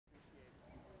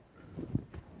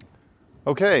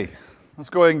Okay,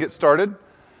 let's go ahead and get started.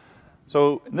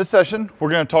 So in this session, we're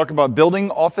going to talk about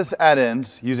building Office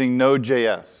add-ins using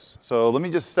Node.js. So let me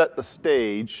just set the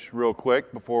stage real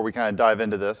quick before we kind of dive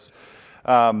into this.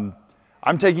 I'm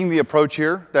taking the approach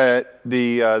here that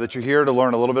you're here to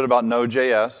learn a little bit about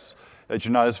Node.js, that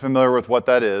you're not as familiar with what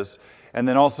that is, and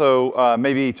then also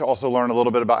maybe to also learn a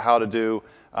little bit about how to do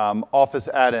Office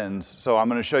add-ins. So I'm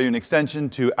going to show you an extension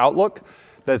to Outlook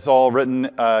that's all written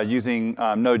using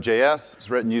Node.js. It's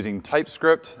written using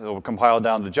TypeScript. It'll compile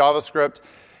down to JavaScript,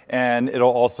 and it'll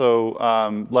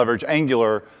also leverage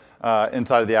Angular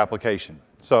inside of the application.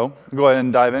 So go ahead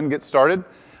and dive in, get started.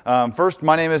 First,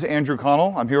 my name is Andrew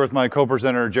Connell. I'm here with my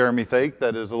co-presenter, Jeremy Thake,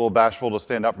 that is a little bashful to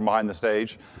stand up from behind the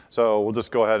stage. So we'll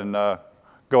just go ahead and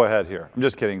go ahead here. I'm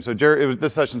just kidding. So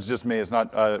this session's just me. It's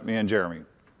not me and Jeremy.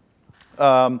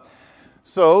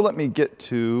 So let me get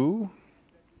to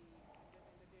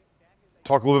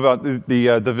talk a little bit about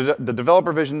the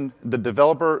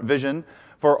developer vision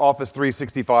for Office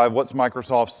 365. What's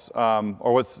Microsoft's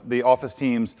or what's the Office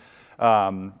team's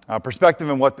perspective,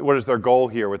 and what is their goal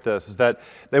here with this? Is that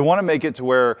they want to make it to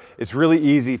where it's really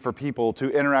easy for people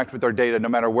to interact with their data no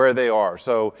matter where they are.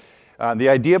 So the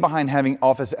idea behind having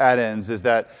Office add-ins is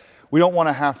that we don't want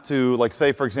to have to, like,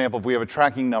 say, for example, if we have a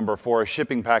tracking number for a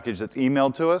shipping package that's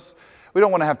emailed to us, we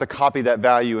don't want to have to copy that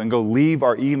value and go leave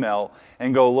our email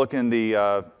and go look in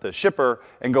the shipper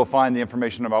and go find the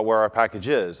information about where our package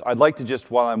is. I'd like to just,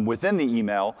 while I'm within the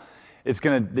email,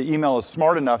 the email is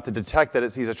smart enough to detect that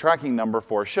it sees a tracking number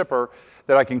for a shipper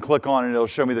that I can click on and it'll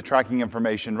show me the tracking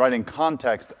information right in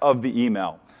context of the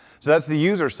email. So that's the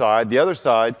user side. The other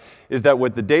side is that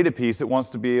with the data piece, it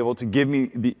wants to be able to give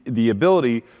me the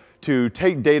ability to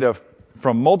take data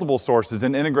from multiple sources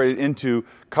and integrate it into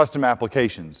custom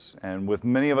applications. And with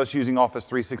many of us using Office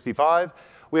 365,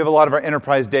 we have a lot of our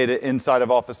enterprise data inside of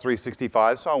Office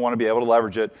 365, so I want to be able to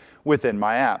leverage it within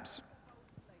my apps.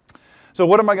 So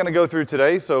what am I going to go through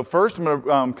today? So first, I'm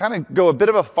going to kind of go a bit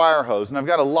of a fire hose, and I've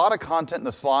got a lot of content in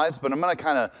the slides, but I'm going to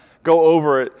kind of go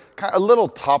over it a little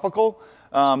topical.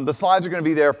 The slides are going to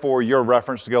be there for your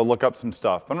reference to go look up some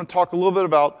stuff. I'm going to talk a little bit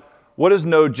about what is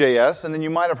Node.js, and then you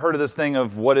might have heard of this thing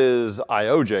of what is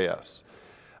IO.js.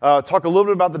 Talk a little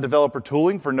bit about the developer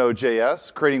tooling for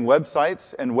Node.js, creating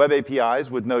websites and web APIs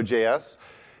with Node.js,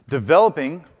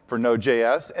 developing for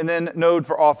Node.js, and then Node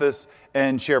for Office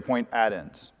and SharePoint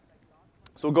add-ins.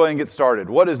 So we'll go ahead and get started.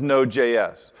 What is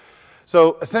Node.js?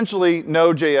 So essentially,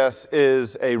 Node.js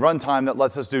is a runtime that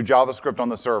lets us do JavaScript on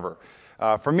the server.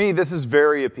 For me, this is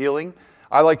very appealing.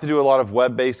 I like to do a lot of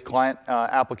web-based client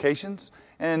applications.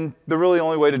 And the really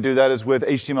only way to do that is with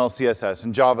HTML, CSS,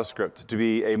 and JavaScript to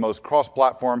be a most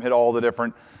cross-platform, hit all the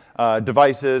different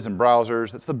devices and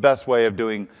browsers. That's the best way of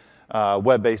doing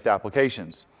web-based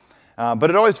applications. But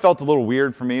it always felt a little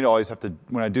weird for me to always have to,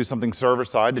 when I do something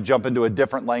server-side, to jump into a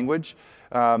different language.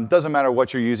 Doesn't matter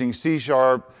what you're using, C#,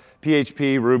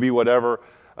 PHP, Ruby, whatever.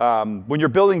 When you're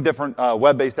building different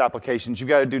web-based applications, you've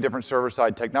got to do different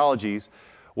server-side technologies.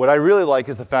 What I really like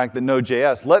is the fact that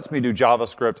Node.js lets me do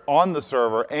JavaScript on the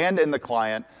server and in the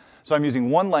client. So I'm using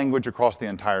one language across the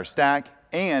entire stack.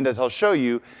 And as I'll show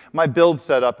you, my build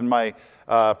setup and my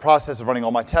process of running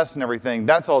all my tests and everything,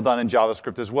 that's all done in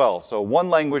JavaScript as well. So one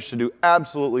language to do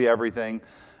absolutely everything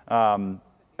in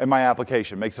my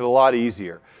application. Makes it a lot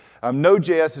easier.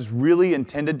 Node.js is really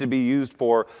intended to be used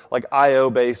for like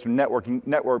IO-based or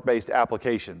network-based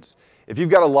applications. If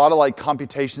you've got a lot of like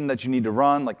computation that you need to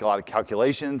run, like a lot of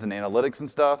calculations and analytics and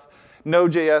stuff,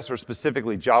 Node.js or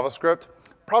specifically JavaScript,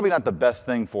 probably not the best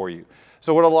thing for you.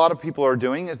 So what a lot of people are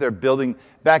doing is they're building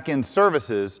back-end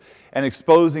services and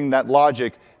exposing that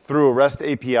logic through a REST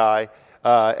API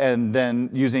and then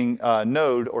using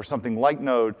Node or something like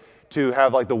Node to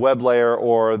have like the web layer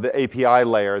or the API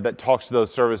layer that talks to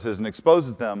those services and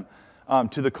exposes them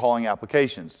to the calling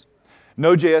applications.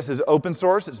 Node.js is open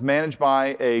source. It's managed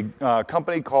by a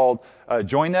company called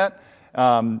Joinet,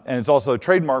 and it's also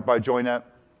trademarked by Joinet.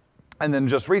 And then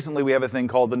just recently, we have a thing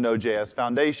called the Node.js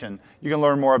Foundation. You can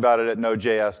learn more about it at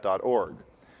nodejs.org.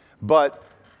 But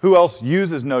who else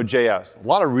uses Node.js? A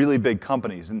lot of really big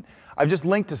companies. And I've just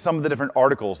linked to some of the different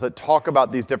articles that talk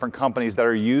about these different companies that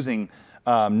are using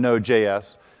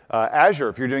Node.js. Azure,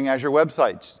 if you're doing Azure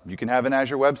websites, you can have an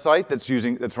Azure website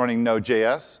that's running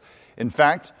Node.js. In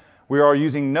fact, we are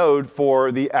using Node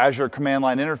for the Azure command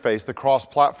line interface, the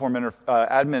cross-platform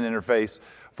admin interface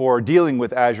for dealing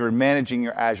with Azure and managing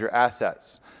your Azure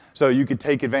assets. So you could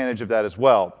take advantage of that as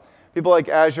well. People like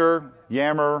Azure,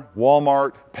 Yammer,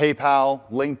 Walmart, PayPal,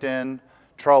 LinkedIn,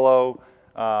 Trello.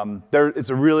 It's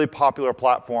a really popular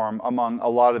platform among a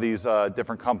lot of these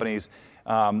different companies.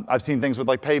 I've seen things with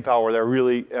like PayPal where they're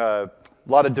really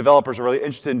a lot of developers are really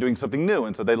interested in doing something new,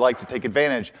 and so they like to take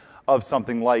advantage of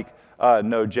something like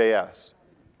Node.js.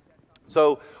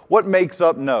 So what makes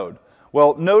up Node?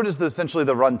 Well, Node is essentially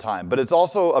the runtime, but it's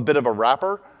also a bit of a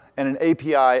wrapper and an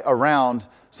API around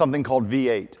something called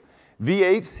V8.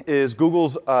 V8 is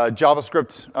Google's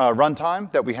JavaScript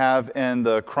runtime that we have in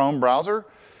the Chrome browser,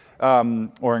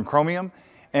 or in Chromium.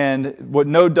 And what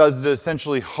Node does is it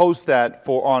essentially hosts that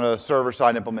on a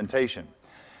server-side implementation.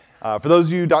 For those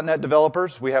of you .NET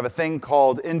developers, we have a thing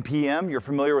called NPM. You're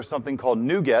familiar with something called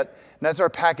NuGet, and that's our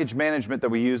package management that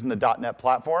we use in the .NET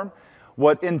platform.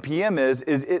 What NPM is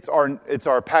it's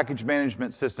our package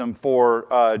management system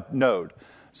for Node.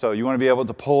 So you want to be able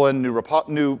to pull in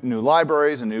new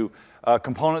libraries and new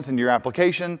components into your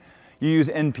application. You use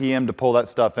NPM to pull that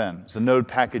stuff in. It's a Node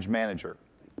package manager.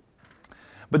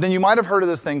 But then you might have heard of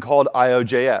this thing called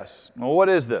IO.js. Well, what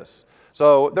is this?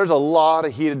 So there's a lot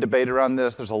of heated debate around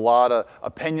this. There's a lot of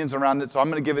opinions around it. So I'm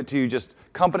going to give it to you just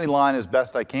company line as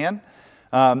best I can.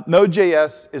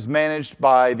 Node.js is managed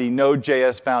by the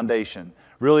Node.js Foundation.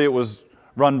 Really, it was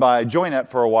run by Joinet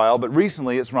for a while, but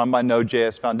recently it's run by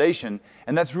Node.js Foundation.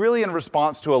 And that's really in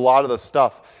response to a lot of the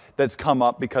stuff that's come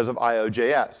up because of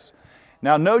IO.js.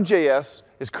 Now, Node.js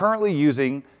is currently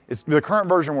using, the current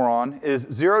version we're on is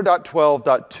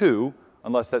 0.12.2,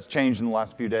 unless that's changed in the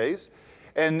last few days.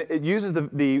 And it uses the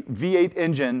V8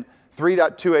 engine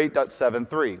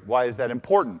 3.28.73. Why is that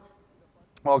important?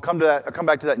 Well, I'll come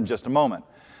back to that in just a moment.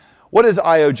 What is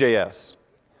IO.js?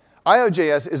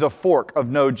 IO.js is a fork of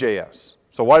Node.js.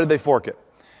 So why did they fork it?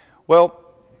 Well,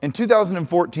 in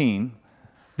 2014,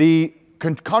 the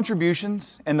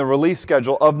contributions and the release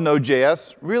schedule of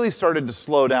Node.js really started to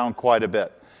slow down quite a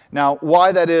bit. Now,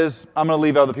 why that is, I'm going to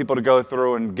leave other people to go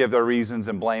through and give their reasons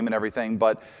and blame and everything,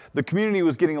 but the community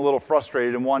was getting a little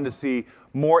frustrated and wanted to see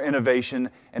more innovation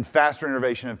and faster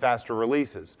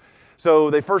releases. So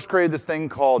they first created this thing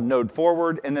called Node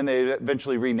Forward, and then they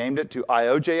eventually renamed it to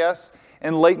IO.js.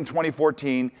 And late in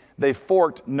 2014, they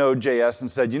forked Node.js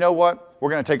and said, you know what? We're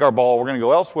going to take our ball, we're going to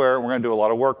go elsewhere, and we're going to do a lot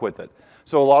of work with it.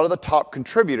 So a lot of the top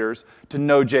contributors to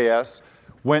Node.js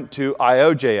went to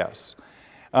IO.js.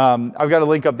 I've got a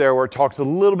link up there where it talks a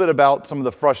little bit about some of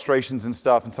the frustrations and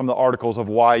stuff and some of the articles of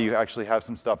why you actually have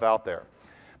some stuff out there.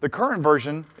 The current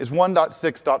version is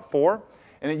 1.6.4,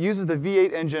 and it uses the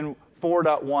V8 engine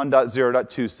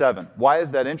 4.1.0.27. Why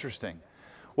is that interesting?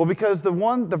 Well, because the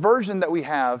version that we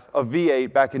have of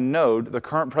V8 back in Node, the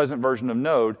current present version of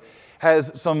Node,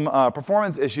 has some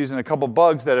performance issues and a couple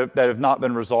bugs that have not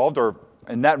been resolved, or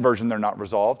in that version they're not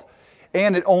resolved,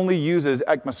 and it only uses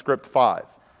ECMAScript 5.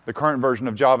 The current version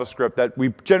of JavaScript that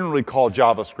we generally call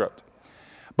JavaScript.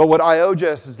 But what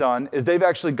IO.js has done is they've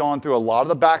actually gone through a lot of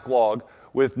the backlog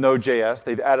with Node.js.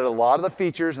 They've added a lot of the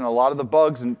features and a lot of the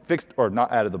bugs and fixed, or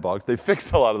not added the bugs, they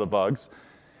fixed a lot of the bugs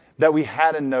that we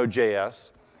had in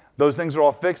Node.js. Those things are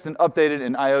all fixed and updated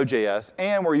in IO.js,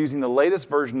 and we're using the latest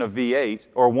version of V8,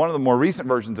 or one of the more recent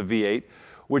versions of V8,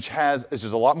 which is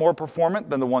just a lot more performant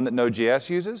than the one that Node.js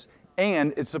uses,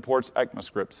 and it supports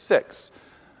ECMAScript 6.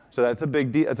 So that's a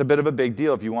big deal. That's a bit of a big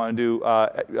deal if you want to do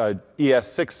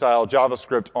ES6 style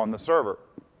JavaScript on the server.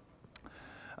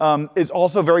 It's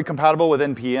also very compatible with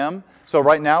NPM. So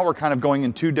right now we're kind of going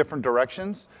in two different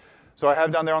directions. So I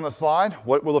have down there on the slide,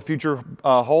 what will the future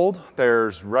hold?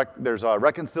 There's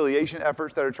reconciliation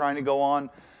efforts that are trying to go on.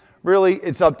 Really,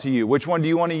 it's up to you. Which one do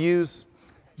you want to use?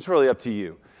 It's really up to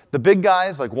you. The big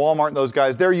guys like Walmart and those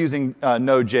guys, they're using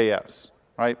Node.js,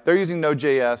 right? They're using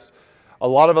Node.js. A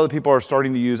lot of other people are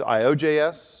starting to use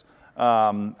IO.js.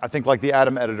 I think like the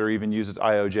Atom editor even uses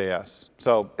IO.js.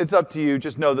 So it's up to you.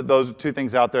 Just know that those are two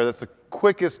things out there. That's the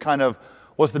quickest kind of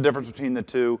what's the difference between the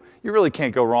two. You really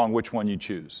can't go wrong which one you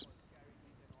choose.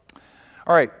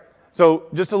 All right, so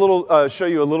just a little, show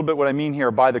you a little bit what I mean here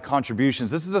by the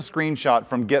contributions. This is a screenshot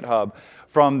from GitHub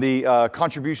from the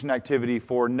contribution activity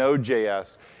for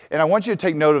Node.js. And I want you to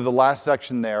take note of the last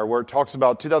section there where it talks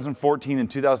about 2014 and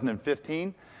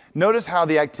 2015. Notice how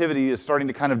the activity is starting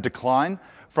to kind of decline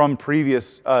from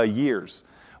previous years.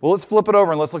 Well, let's flip it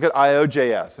over and let's look at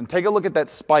IO.js and take a look at that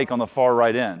spike on the far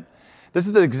right end. This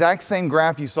is the exact same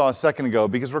graph you saw a second ago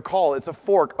because recall, it's a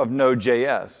fork of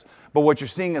Node.js. But what you're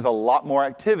seeing is a lot more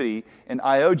activity in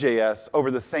IO.js over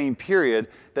the same period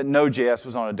that Node.js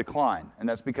was on a decline. And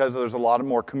that's because there's a lot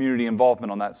more community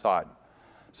involvement on that side.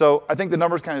 So I think the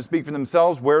numbers kind of speak for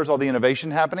themselves. Where's all the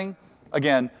innovation happening?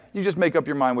 Again, you just make up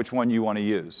your mind which one you want to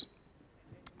use.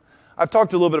 I've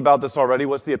talked a little bit about this already.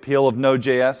 What's the appeal of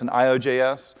Node.js and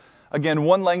IO.js? Again,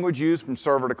 one language used from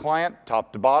server to client,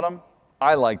 top to bottom.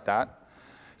 I like that.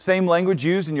 Same language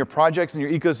used in your projects and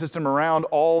your ecosystem around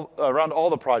all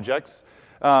the projects.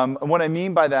 And what I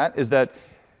mean by that is that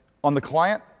on the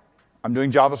client, I'm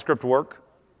doing JavaScript work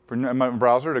for my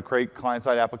browser to create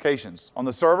client-side applications. On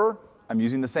the server, I'm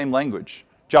using the same language,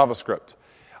 JavaScript.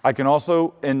 I can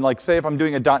also, like say if I'm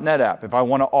doing a .NET app, if I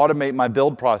want to automate my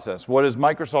build process, what does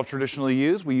Microsoft traditionally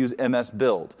use? We use MS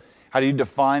Build. How do you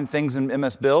define things in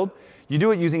MS Build? You do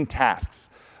it using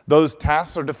tasks. Those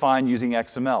tasks are defined using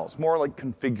XML. It's more like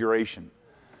configuration.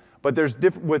 But there's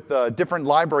different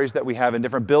libraries that we have and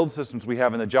different build systems we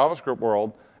have in the JavaScript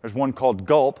world. There's one called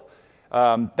Gulp.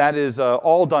 That is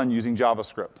all done using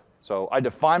JavaScript. So I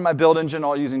define my build engine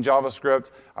all using JavaScript.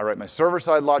 I write my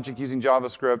server-side logic using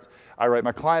JavaScript. I write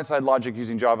my client-side logic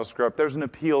using JavaScript. There's an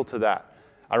appeal to that.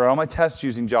 I write all my tests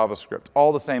using JavaScript,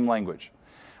 all the same language.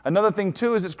 Another thing,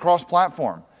 too, is it's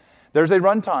cross-platform. There's a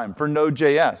runtime for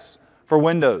Node.js, for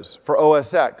Windows, for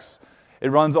OS X. It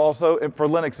runs also for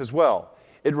Linux as well.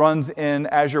 It runs in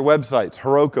Azure websites,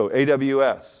 Heroku,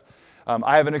 AWS.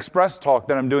 I have an Express talk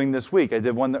that I'm doing this week. I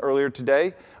did one earlier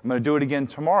today. I'm going to do it again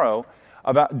tomorrow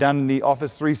down in the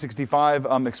Office 365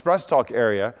 Express talk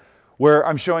area, where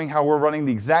I'm showing how we're running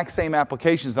the exact same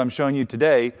applications I'm showing you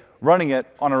today, running it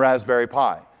on a Raspberry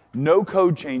Pi. No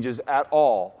code changes at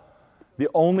all. The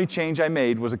only change I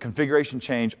made was a configuration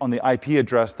change on the IP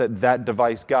address that that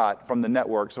device got from the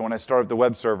network. So when I start up the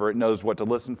web server, it knows what to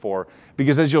listen for.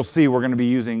 Because as you'll see, we're going to be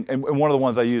using, and one of the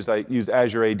ones I used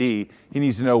Azure AD. He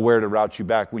needs to know where to route you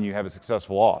back when you have a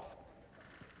successful auth.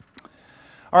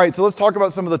 All right, so let's talk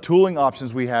about some of the tooling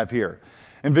options we have here.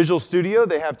 In Visual Studio,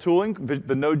 they have tooling,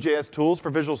 the Node.js tools for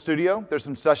Visual Studio. There's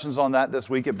some sessions on that this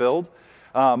week at Build.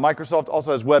 Microsoft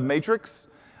also has Web Matrix.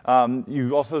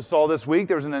 You also saw this week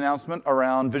there was an announcement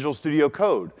around Visual Studio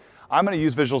Code. I'm going to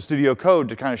use Visual Studio Code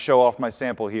to kind of show off my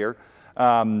sample here.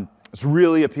 It's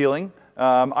really appealing.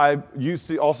 I used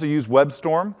to also use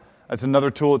WebStorm. That's another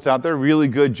tool that's out there, really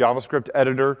good JavaScript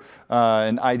editor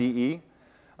and IDE.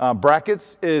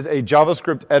 Brackets is a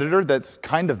JavaScript editor that's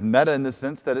kind of meta in the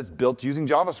sense that it's built using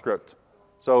JavaScript.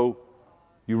 So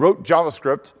you wrote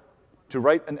JavaScript to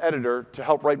write an editor to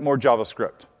help write more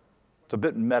JavaScript. It's a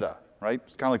bit meta, right?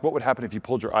 It's kind of like what would happen if you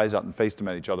pulled your eyes out and faced them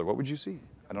at each other. What would you see?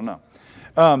 I don't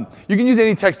know. You can use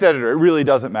any text editor. It really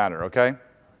doesn't matter, OK?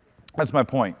 That's my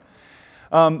point.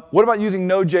 What about using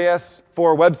Node.js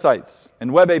for websites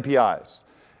and web APIs?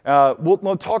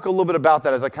 We'll talk a little bit about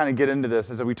that as I kind of get into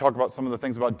this, as we talk about some of the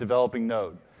things about developing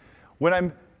Node. When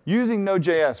I'm using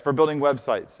Node.js for building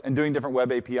websites and doing different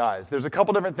web APIs, there's a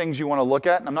couple different things you want to look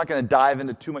at. And I'm not going to dive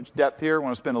into too much depth here. I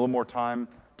want to spend a little more time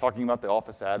talking about the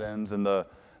Office add-ins and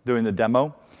doing the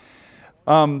demo.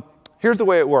 Here's the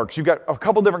way it works. You've got a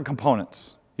couple different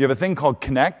components. You have a thing called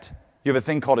Connect. You have a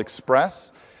thing called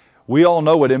Express. We all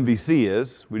know what MVC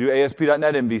is. We do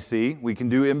ASP.NET MVC. We can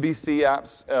do MVC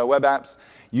apps, web apps,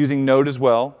 using Node as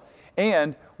well.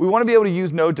 And we want to be able to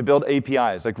use Node to build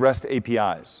APIs, like REST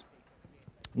APIs.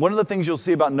 One of the things you'll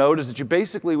see about Node is that you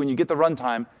basically, when you get the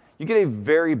runtime, you get a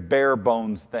very bare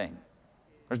bones thing.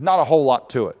 There's not a whole lot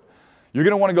to it. You're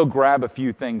going to want to go grab a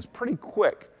few things pretty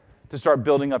quick to start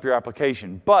building up your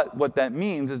application. But what that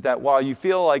means is that while you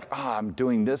feel like, I'm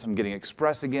doing this, I'm getting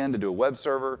Express again to do a web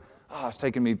server, it's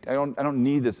taking me, I don't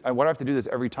need this, why do I have to do this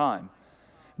every time?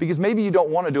 Because maybe you don't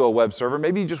want to do a web server.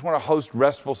 Maybe you just want to host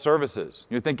RESTful services.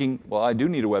 You're thinking, well, I do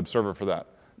need a web server for that.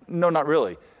 No, not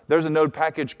really. There's a Node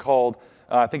package called,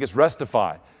 I think it's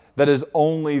Restify, that is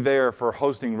only there for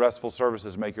hosting RESTful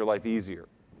services to make your life easier.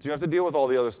 So you don't have to deal with all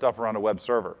the other stuff around a web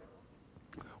server.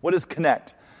 What is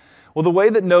Connect? Well, the way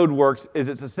that Node works is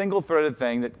it's a single-threaded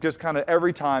thing that just kind of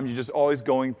every time you're just always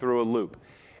going through a loop.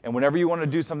 And whenever you want to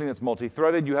do something that's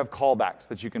multi-threaded, you have callbacks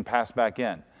that you can pass back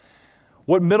in.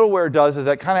 What middleware does is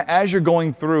that kind of as you're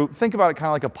going through, think about it kind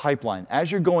of like a pipeline.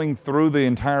 As you're going through the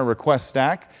entire request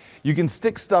stack, you can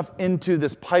stick stuff into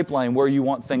this pipeline where you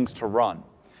want things to run.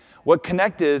 What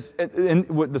Connect is,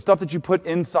 the stuff that you put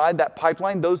inside that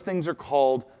pipeline, those things are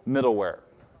called middleware.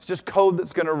 It's just code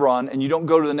that's going to run, and you don't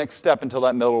go to the next step until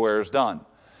that middleware is done.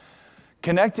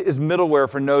 Connect is middleware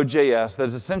for Node.js that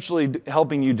is essentially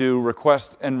helping you do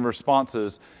requests and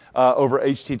responses over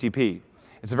HTTP.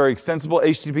 It's a very extensible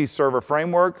HTTP server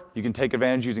framework. You can take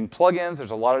advantage using plugins.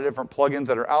 There's a lot of different plugins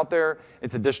that are out there.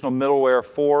 It's additional middleware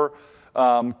for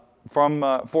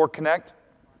Connect.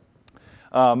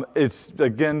 It's,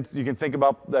 again, you can think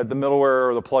about the middleware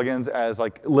or the plugins as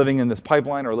like living in this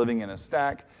pipeline or living in a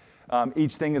stack.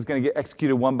 Each thing is going to get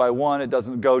executed one by one. It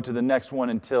doesn't go to the next one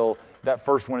until that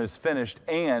first one is finished.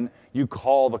 And you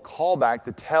call the callback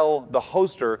to tell the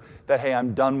hoster that, hey,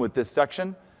 I'm done with this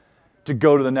section, to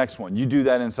go to the next one. You do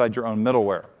that inside your own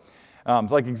middleware.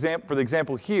 For the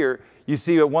example here, you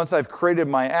see that once I've created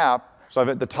my app, So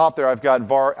at the top there, I've got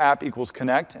var app equals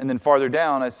connect, and then farther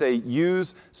down, I say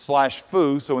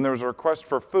use/foo. So when there's a request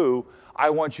for foo, I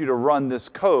want you to run this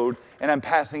code, and I'm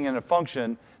passing in a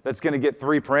function that's going to get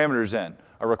 3 parameters in: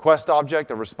 a request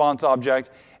object, a response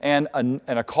object, and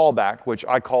a callback, which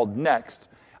I called next.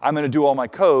 I'm going to do all my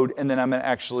code, and then I'm going to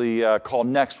actually call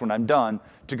next when I'm done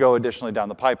to go additionally down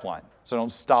the pipeline. So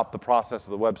don't stop the process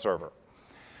of the web server.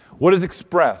 What is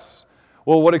Express?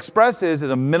 Well, what Express is a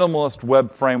minimalist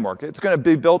web framework. It's going to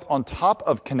be built on top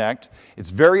of Connect.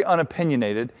 It's very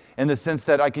unopinionated in the sense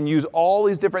that I can use all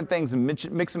these different things and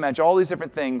mix and match all these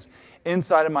different things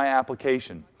inside of my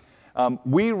application.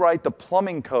 We write the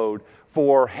plumbing code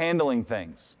for handling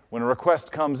things. When a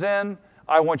request comes in,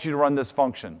 I want you to run this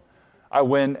function.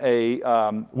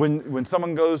 When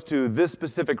someone goes to this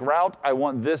specific route, I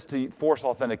want this to force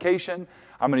authentication.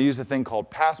 I'm going to use a thing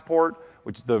called Passport,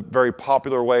 which is the very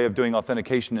popular way of doing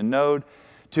authentication in Node,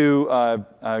 to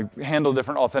handle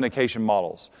different authentication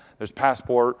models. There's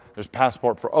Passport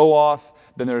for OAuth,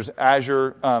 then there's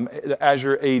Azure. The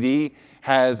Azure AD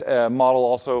has a model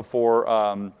also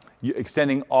for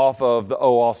extending off of the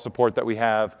OAuth support that we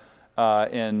have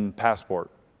in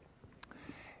Passport.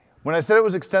 When I said it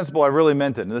was extensible, I really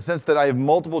meant it, in the sense that I have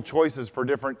multiple choices for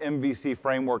different MVC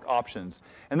framework options.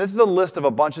 And this is a list of a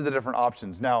bunch of the different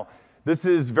options. Now, this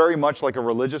is very much like a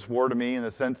religious war to me in the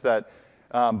sense that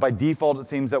by default it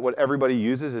seems that what everybody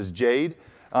uses is Jade.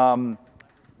 I'm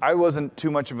not too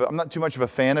much of a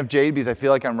fan of Jade because I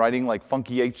feel like I'm writing like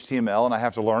funky HTML and I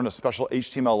have to learn a special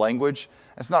HTML language.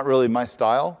 That's not really my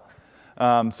style.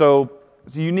 So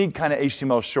it's a unique kind of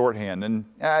HTML shorthand, and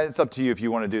it's up to you if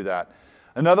you want to do that.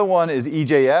 Another one is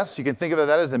EJS. You can think of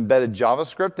that as embedded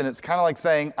JavaScript, and it's kind of like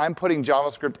saying I'm putting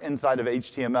JavaScript inside of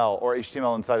HTML or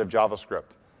HTML inside of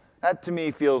JavaScript. That to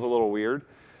me feels a little weird.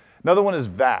 Another one is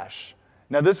Vash.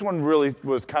 Now this one really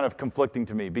was kind of conflicting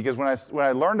to me because when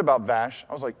I learned about Vash,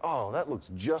 I was like, oh, that looks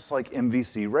just like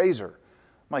MVC Razor.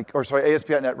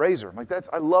 ASP.NET Razor. I'm like,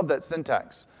 I love that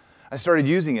syntax. I started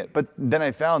using it, but then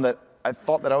I found that I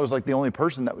thought that I was like the only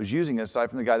person that was using it aside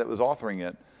from the guy that was authoring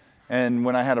it. And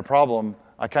when I had a problem,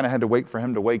 I kind of had to wait for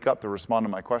him to wake up to respond to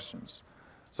my questions.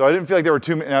 So I didn't feel like there were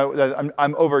too many,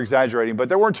 I'm over-exaggerating, but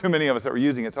there weren't too many of us that were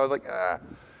using it. So I was like, ah.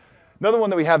 Another one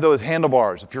that we have, though, is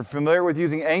handlebars. If you're familiar with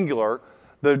using Angular,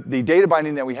 the data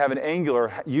binding that we have in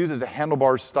Angular uses a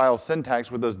handlebars style syntax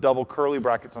with those double curly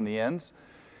brackets on the ends.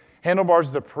 Handlebars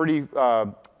is a pretty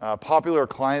popular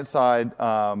client-side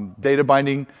data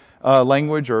binding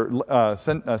language or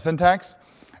syntax.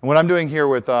 And what I'm doing here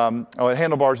with what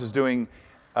Handlebars is doing,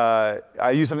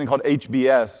 I use something called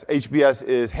HBS. HBS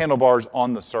is handlebars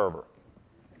on the server.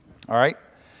 All right?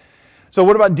 So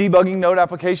what about debugging Node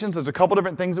applications? There's a couple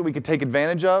different things that we could take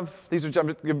advantage of. These are,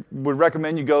 I would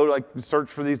recommend you go search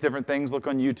for these different things, look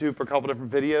on YouTube for a couple different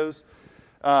videos.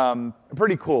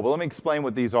 Pretty cool, but let me explain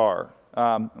what these are.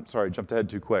 I'm sorry, I jumped ahead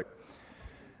too quick.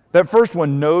 That first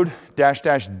one,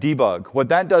 node-debug, what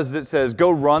that does is it says,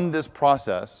 go run this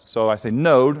process. So I say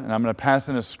node, and I'm going to pass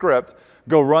in a script,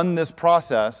 go run this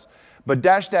process. But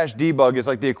 --debug is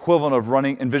like the equivalent of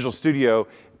running in Visual Studio,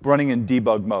 running in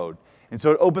debug mode. And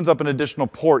so it opens up an additional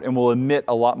port and will emit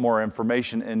a lot more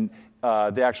information in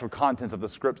the actual contents of the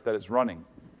scripts that it's running.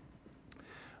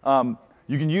 You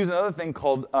can use another thing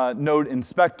called Node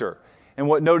Inspector. And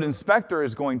what Node Inspector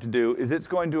is going to do is it's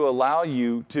going to allow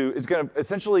you to, it's going to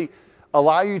essentially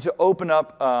allow you to open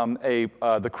up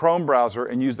the Chrome browser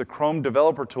and use the Chrome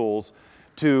developer tools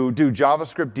to do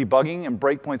JavaScript debugging and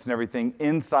breakpoints and everything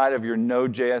inside of your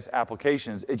Node.js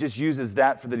applications. It just uses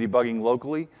that for the debugging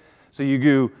locally. So you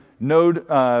do Node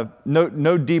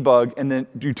debug, and then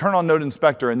you turn on Node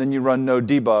Inspector, and then you run Node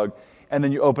debug, and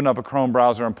then you open up a Chrome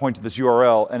browser and point to this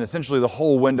URL, and essentially the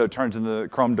whole window turns into the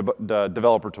Chrome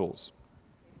developer tools.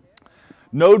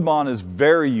 NodeMon is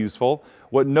very useful.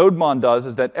 What NodeMon does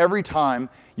is that every time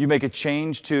you make a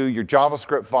change to your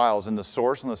JavaScript files in the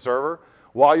source on the server,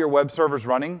 while your web server's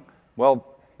running,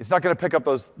 well, it's not going to pick up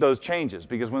those changes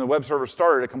because when the web server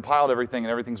started, it compiled everything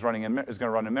and everything's running is going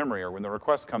to run in memory or when the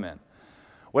requests come in.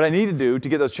 What I need to do to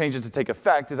get those changes to take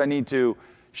effect is I need to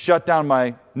shut down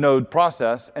my Node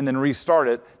process and then restart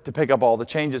it to pick up all the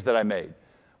changes that I made.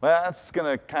 Well, that's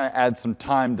going to kind of add some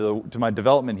time to my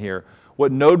development here.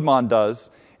 What NodeMon does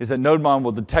is that NodeMon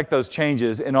will detect those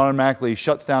changes and automatically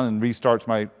shuts down and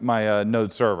restarts my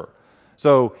Node server.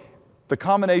 So the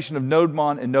combination of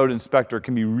NodeMon and Node Inspector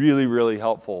can be really, really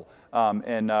helpful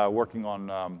in working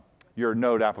on your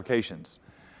Node applications.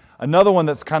 Another one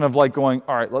that's kind of like going,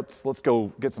 all right, let's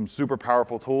go get some super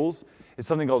powerful tools is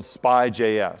something called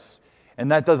Spy.js. And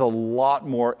that does a lot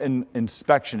more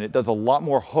inspection. It does a lot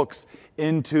more hooks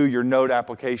into your Node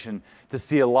application to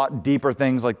see a lot deeper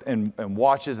things like in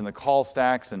watches and the call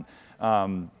stacks. And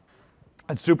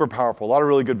it's super powerful. A lot of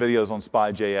really good videos on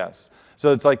Spy.js.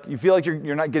 So it's like you feel like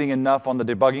you're not getting enough on the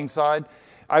debugging side.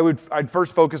 I'd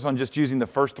first focus on just using the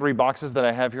first 3 boxes that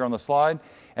I have here on the slide.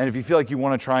 And if you feel like you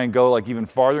want to try and go like even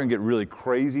farther and get really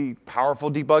crazy,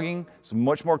 powerful debugging, it's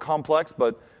much more complex,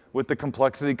 but with the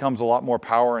complexity comes a lot more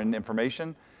power and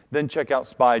information, then check out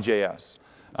Spy.js.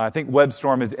 I think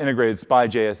WebStorm has integrated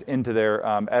Spy.js into their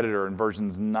editor in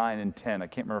versions 9 and 10. I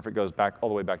can't remember if it goes back all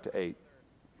the way back to 8.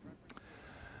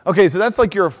 Okay, so that's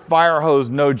like your fire hose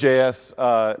Node.js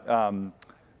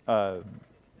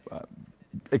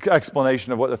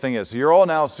explanation of what the thing is. So you're all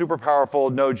now super powerful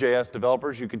Node.js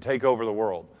developers. You can take over the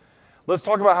world. Let's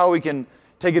talk about how we can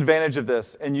take advantage of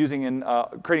this and using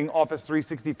creating Office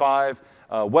 365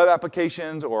 web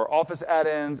applications or Office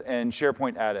add-ins and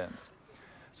SharePoint add-ins.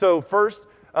 So first,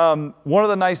 one of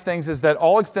the nice things is that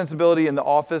all extensibility in the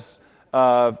Office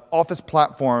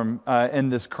platform in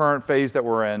this current phase that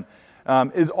we're in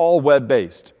is all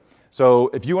web-based. So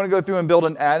if you want to go through and build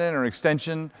an add-in or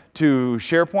extension to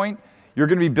SharePoint, you're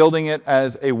going to be building it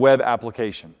as a web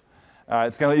application.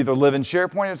 It's going to either live in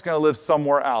SharePoint or it's going to live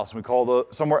somewhere else. We call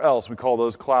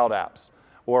those cloud apps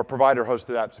or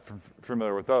provider-hosted apps if you're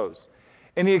familiar with those.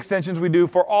 Any extensions we do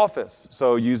for Office,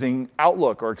 so using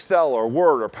Outlook or Excel or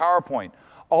Word or PowerPoint,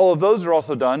 all of those are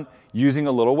also done using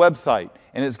a little website.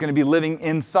 And it's going to be living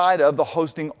inside of the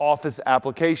hosting Office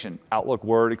application, Outlook,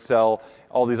 Word, Excel,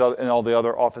 all the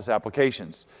other Office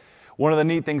applications. One of the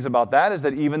neat things about that is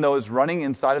that even though it's running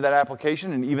inside of that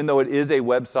application and even though it is a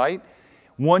website,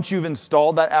 once you've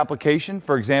installed that application,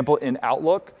 for example, in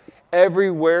Outlook,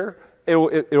 everywhere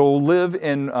it'll live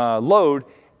in load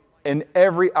in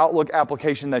every Outlook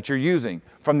application that you're using,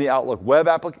 from the Outlook web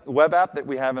app that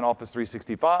we have in Office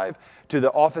 365 to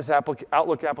the Office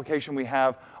Outlook application we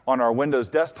have on our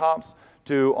Windows desktops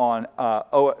to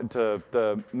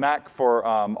the Mac for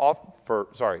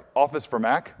Office for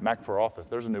Mac, Mac for Office.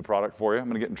 There's a new product for you. I'm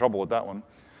going to get in trouble with that one.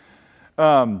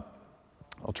 I'll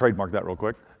trademark that real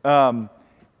quick.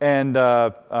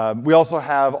 We also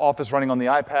have Office running on the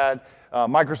iPad.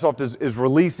 Microsoft is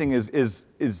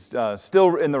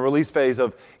still in the release phase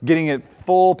of getting it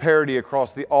full parity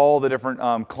across all the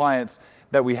different clients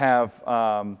that we have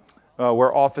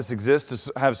where Office exists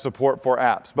to have support for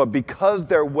apps. But because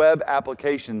they're web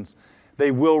applications,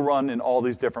 they will run in all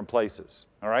these different places,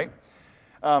 all right?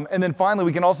 And then finally,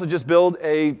 we can also just build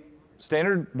a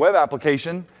standard web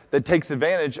application that takes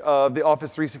advantage of the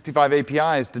Office 365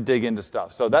 APIs to dig into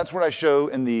stuff. So that's what I show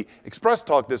in the Express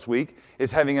talk this week, is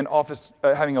having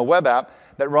having a web app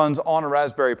that runs on a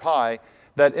Raspberry Pi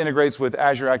that integrates with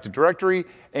Azure Active Directory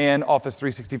and Office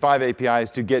 365 APIs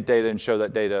to get data and show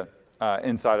that data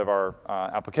inside of our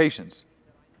applications.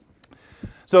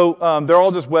 So they're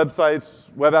all just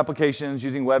websites, web applications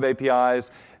using web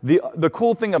APIs. The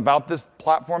cool thing about this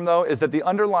platform, though, is that the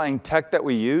underlying tech that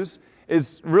we use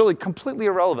is really completely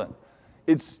irrelevant.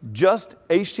 It's just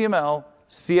HTML,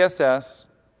 CSS,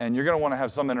 and you're going to want to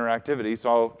have some interactivity,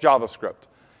 so JavaScript.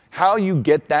 How you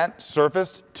get that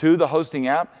surfaced to the hosting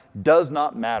app does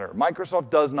not matter. Microsoft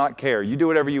does not care. You do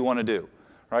whatever you want to do,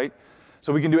 right?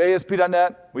 So we can do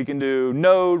ASP.NET, we can do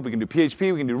Node, we can do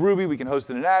PHP, we can do Ruby, we can host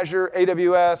it in Azure,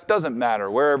 AWS, doesn't matter,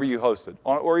 wherever you host it,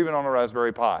 or even on a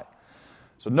Raspberry Pi.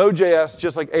 So Node.js,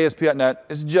 just like ASP.NET,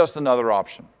 is just another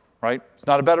option, right? It's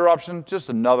not a better option, just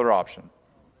another option.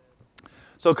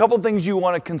 So a couple things you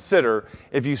want to consider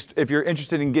if you're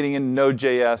interested in getting into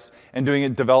Node.js and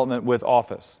doing development with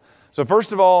Office. So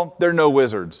first of all, there are no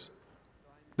wizards.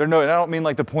 And I don't mean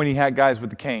like the pointy hat guys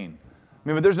with the cane.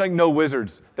 But there's like no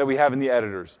wizards that we have in the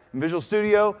editors. In Visual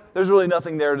Studio, there's really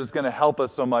nothing there that's going to help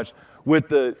us so much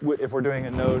if we're doing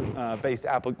a Node-based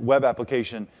web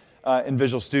application in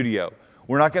Visual Studio.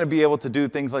 We're not going to be able to do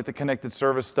things like the connected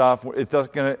service stuff. It's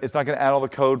not going to add all the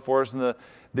code for us in the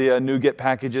NuGet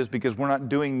packages because we're not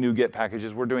doing NuGet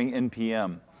packages. We're doing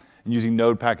NPM and using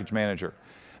Node Package Manager.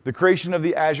 The creation of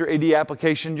the Azure AD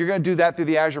application, you're going to do that through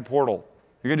the Azure portal.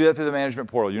 You're going to do that through the management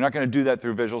portal. You're not going to do that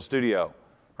through Visual Studio,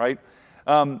 right?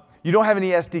 You don't have any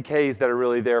SDKs that are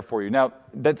really there for you. Now,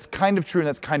 that's kind of true and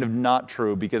that's kind of not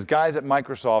true because guys at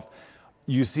Microsoft,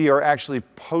 you see, are actually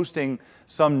posting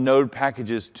some Node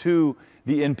packages to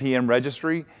the NPM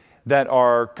registry that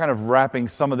are kind of wrapping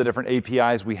some of the different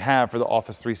APIs we have for the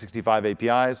Office 365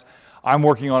 APIs. I'm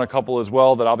working on a couple as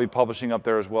well that I'll be publishing up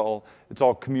there as well. It's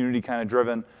all community kind of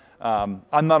driven.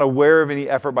 I'm not aware of any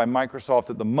effort by Microsoft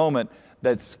at the moment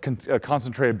that's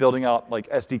concentrated building out like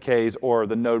SDKs or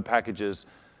the Node packages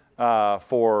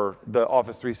for the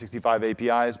Office 365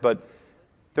 APIs, but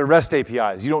they're REST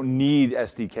APIs. You don't need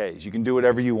SDKs. You can do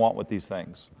whatever you want with these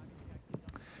things.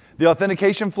 The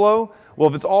authentication flow, well,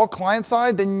 if it's all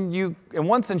client-side, then you, in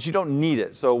one sense, you don't need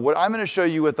it. So what I'm going to show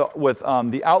you with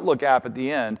the Outlook app at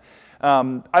the end,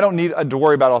 I don't need to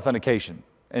worry about authentication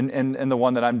in the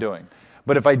one that I'm doing.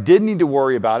 But if I did need to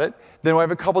worry about it, then we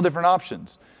have a couple different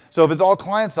options. So if it's all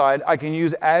client-side, I can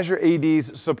use Azure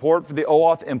AD's support for the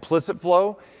OAuth implicit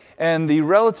flow and the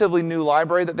relatively new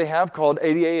library that they have called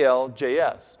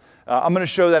ADAL.JS. I'm going to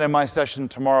show that in my session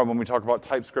tomorrow when we talk about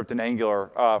TypeScript and Angular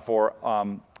for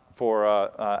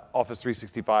Office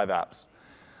 365 apps.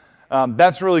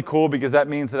 That's really cool because that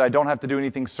means that I don't have to do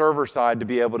anything server-side to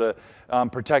be able to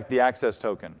protect the access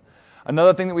token.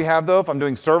 Another thing that we have, though, if I'm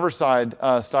doing server-side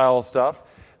style stuff,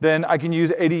 then I can use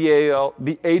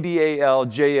the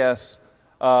ADAL.JS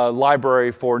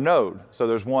library for Node. So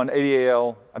there's one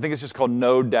ADAL, I think it's just called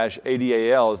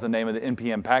Node-ADAL is the name of the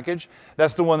NPM package.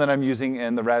 That's the one that I'm using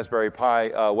in the Raspberry Pi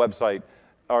website,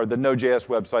 or the Node.js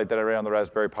website that I ran on the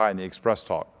Raspberry Pi in the Express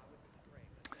talk.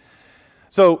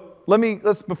 So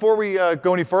let's before we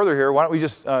go any further here, why don't we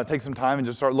just take some time and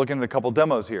just start looking at a couple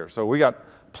demos here. So we got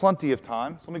plenty of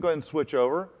time, so let me go ahead and switch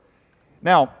over.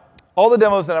 Now, all the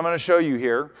demos that I'm going to show you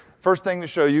here, first thing to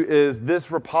show you is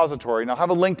this repository. Now, I'll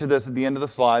have a link to this at the end of the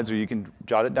slides, or you can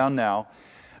jot it down now.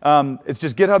 It's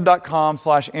just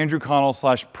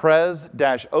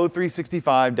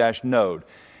github.com/andrewconnell/pres-o365-node.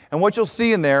 And what you'll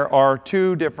see in there are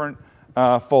two different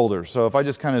folders. So if I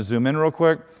just kind of zoom in real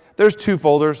quick, there's two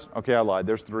folders. Okay, I lied,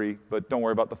 there's three, but don't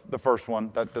worry about the first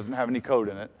one. That doesn't have any code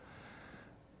in it.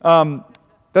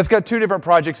 That's got two different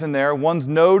projects in there. One's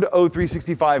Node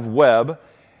O365 Web.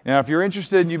 Now, if you're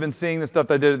interested and you've been seeing the stuff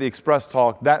that I did at the Express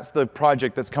talk, that's the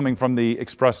project that's coming from the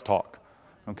Express talk.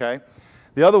 Okay?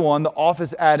 The other one, the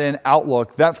Office add-in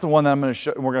Outlook, that's the one that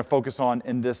we're going to focus on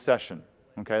in this session.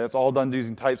 Okay? That's all done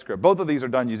using TypeScript. Both of these are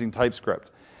done using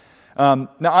TypeScript. Now,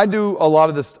 I do a lot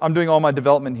of this. I'm doing all my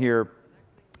development here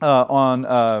on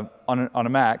a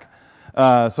Mac.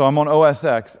 So I'm on OS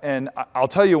X, and I'll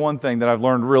tell you one thing that I've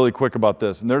learned really quick about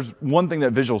this, and there's one thing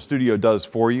that Visual Studio does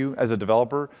for you as a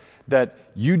developer that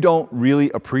you don't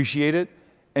really appreciate it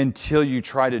until you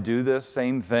try to do this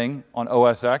same thing on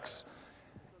OS X,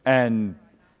 and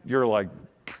you're like,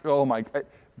 oh my,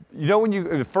 you know when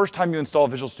the first time you install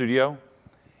Visual Studio,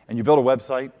 and you build a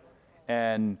website,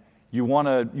 and you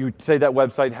say that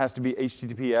website has to be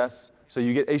HTTPS, so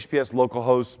you get HTTPS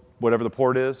localhost, whatever the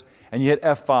port is, and you hit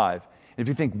F5. If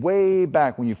you think way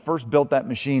back when you first built that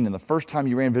machine and the first time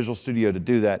you ran Visual Studio to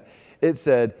do that, it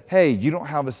said, hey, you don't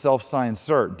have a self-signed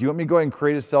cert. Do you want me to go ahead and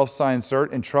create a self-signed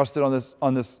cert and trust it on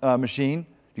this machine?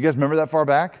 You guys remember that far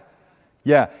back?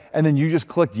 Yeah, and then you just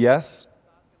clicked yes.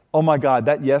 Oh my God,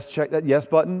 that yes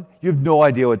button, you have no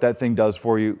idea what that thing does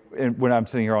for you when I'm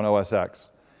sitting here on OS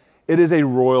X. It is a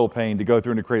royal pain to go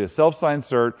through and to create a self-signed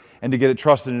cert and to get it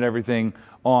trusted and everything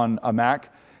on a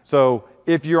Mac. So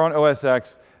if you're on OS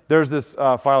X, there's this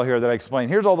file here that I explain.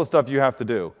 Here's all the stuff you have to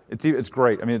do. It's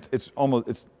great. I mean, it's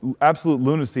absolute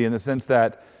lunacy in the sense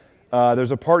that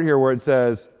there's a part here where it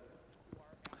says,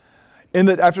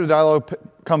 after the dialog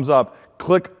comes up,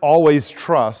 click Always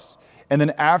Trust, and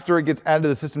then after it gets added to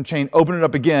the system chain, open it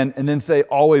up again, and then say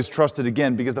Always Trust it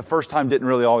again, because the first time didn't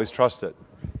really always trust it.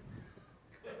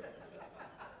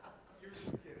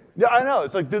 Yeah, I know.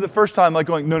 It's like do the first time, like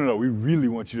going, no, we really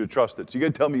want you to trust it. So you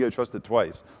got to tell me you got to trust it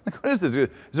twice. Like, what is this? Is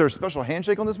there a special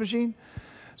handshake on this machine?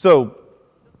 So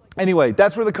anyway,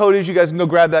 that's where the code is. You guys can go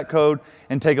grab that code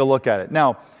and take a look at it.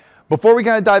 Now, before we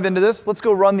kind of dive into this, let's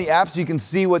go run the app so you can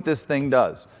see what this thing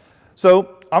does.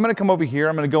 So I'm going to come over here.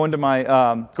 I'm going to go into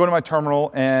my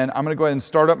terminal, and I'm going to go ahead and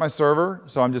start up my server.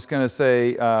 So I'm just going to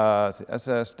say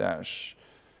ss-port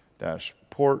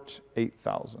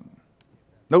 8000.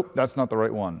 Nope, that's not the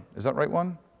right one. Is that the right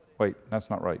one? Wait, that's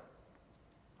not right.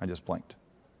 I just blanked.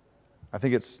 I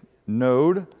think it's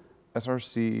node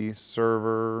src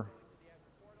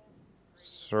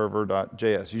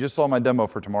server.js. You just saw my demo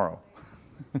for tomorrow.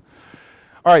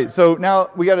 All right, so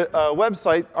now we got a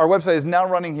website. Our website is now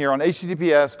running here on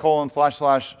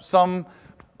https://some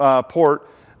port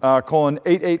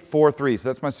 :8843. So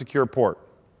that's my secure port.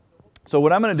 So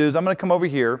what I'm going to do is I'm going to come over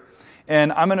here,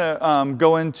 and I'm going to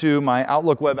go into my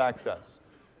Outlook Web Access,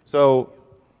 or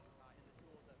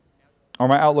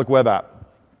my Outlook Web App.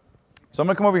 So I'm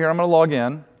going to come over here. I'm going to log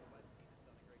in.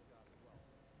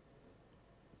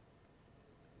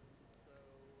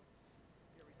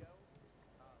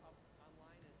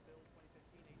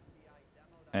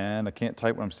 And I can't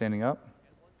type when I'm standing up.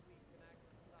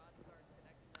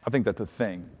 I think that's a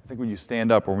thing. I think when you stand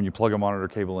up or when you plug a monitor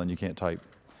cable in, you can't type.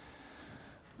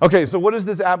 Okay, so what is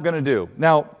this app going to do?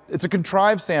 Now, it's a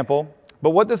contrived sample, but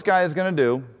what this guy is going to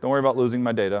do, don't worry about losing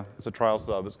my data. It's a trial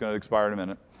sub. It's going to expire in a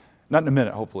minute. Not in a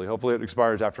minute, hopefully. Hopefully it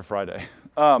expires after Friday.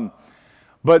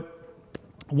 But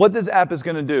what this app is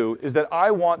going to do is that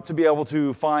I want to be able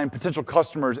to find potential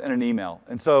customers in an email.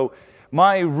 And so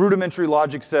my rudimentary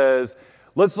logic says,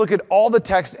 let's look at all the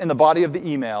text in the body of the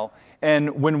email,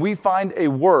 and when we find a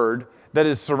word that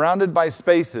is surrounded by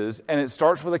spaces and it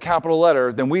starts with a capital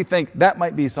letter, then we think that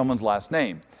might be someone's last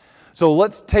name. So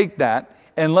let's take that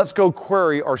and let's go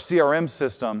query our CRM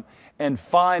system and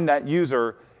find that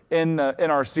user in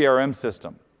our CRM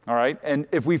system. All right? And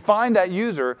if we find that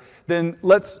user, then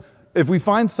if we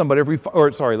find somebody,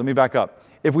 let me back up.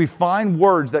 If we find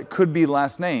words that could be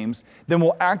last names, then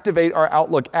we'll activate our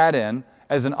Outlook add-in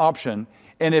as an option.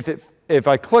 And if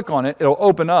I click on it, it'll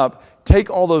open up, take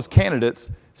all those candidates,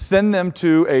 send them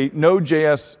to a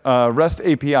Node.js REST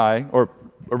API, or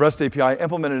a REST API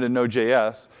implemented in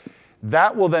Node.js.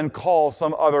 That will then call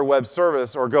some other web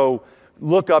service or go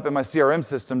look up in my CRM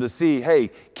system to see, hey,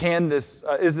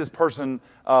 is this person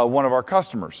one of our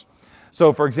customers?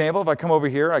 So for example, if I come over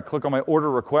here, I click on my order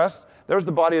request, there's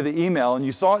the body of the email, and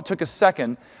you saw it took a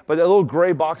second, but that little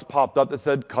gray box popped up that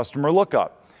said customer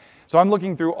lookup. So I'm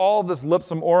looking through all this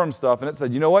Lipsum Aurum stuff, and it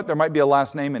said, you know what, there might be a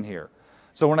last name in here.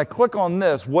 So when I click on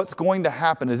this, what's going to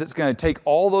happen is it's going to take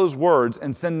all those words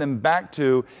and send them back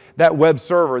to that web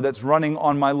server that's running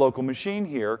on my local machine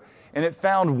here, and it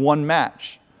found one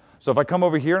match. So if I come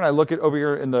over here and I look at over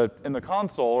here in the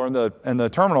console or in the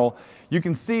terminal, you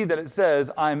can see that it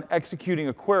says I'm executing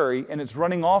a query and it's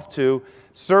running off to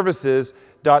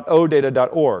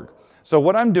services.odata.org. So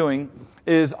what I'm doing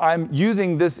is I'm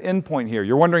using this endpoint here.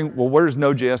 You're wondering, well, where does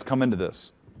Node.js come into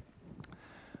this?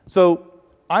 So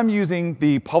I'm using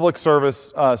the public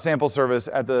service sample service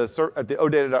at the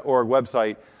odata.org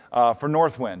website for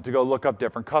Northwind to go look up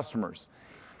different customers.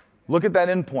 Look at that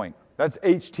endpoint. That's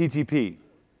HTTP.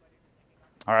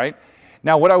 All right?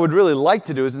 Now, what I would really like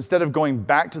to do is instead of going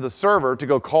back to the server to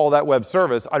go call that web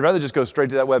service, I'd rather just go straight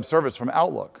to that web service from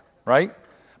Outlook, right?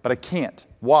 But I can't.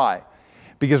 Why?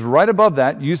 Because right above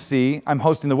that, you see I'm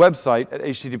hosting the website at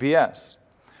HTTPS.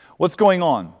 What's going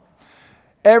on?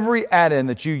 Every add-in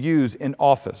that you use in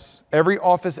Office, every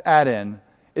Office add-in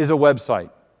is a website.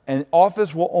 And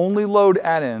Office will only load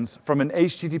add-ins from an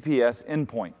HTTPS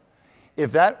endpoint.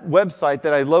 If that website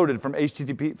that I loaded from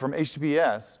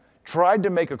HTTPS tried to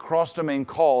make a cross-domain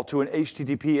call to an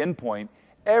HTTP endpoint,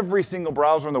 every single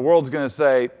browser in the world is going to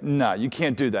say, no, you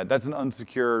can't do that. That's an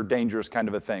unsecure, dangerous kind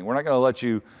of a thing. We're not going to let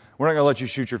you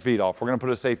shoot your feet off. We're going to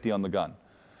put a safety on the gun.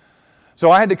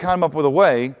 So I had to come up with a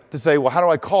way to say, well, how do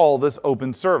I call this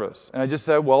open service? And I just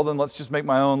said, well, then let's just make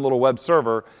my own little web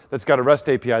server that's got a REST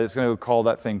API that's going to call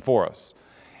that thing for us.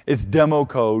 It's demo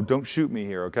code. Don't shoot me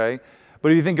here, okay?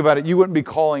 But if you think about it, you wouldn't be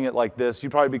calling it like this.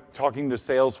 You'd probably be talking to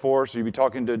Salesforce, or you'd be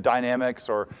talking to Dynamics,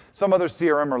 or some other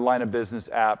CRM or line of business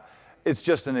app. It's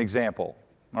just an example,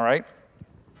 all right?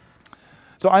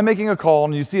 So I'm making a call,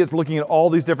 and you see it's looking at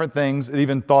all these different things. It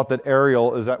even thought that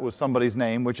Ariel was somebody's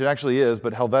name, which it actually is,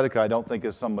 but Helvetica I don't think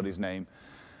is somebody's name.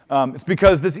 It's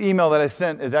because this email that I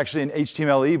sent is actually an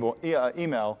HTML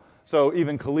email, so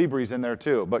even Calibri's in there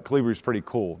too, but Calibri's pretty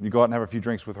cool. You go out and have a few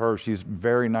drinks with her. She's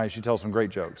very nice. She tells some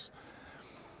great jokes.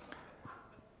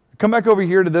 Come back over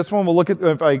here to this one. We'll look at,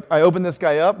 if I open this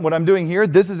guy up, what I'm doing here,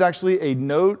 this is actually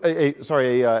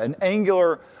an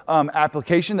Angular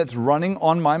application that's running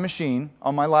on my machine,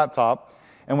 on my laptop.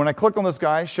 And when I click on this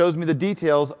guy, it shows me the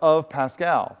details of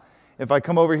Pascal. If I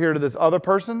come over here to this other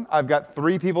person, I've got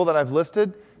 3 people that I've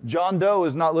listed. John Doe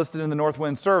is not listed in the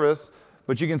Northwind service,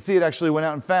 but you can see it actually went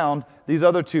out and found these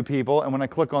other 2 people. And when I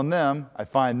click on them, I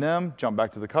find them, jump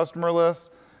back to the customer list,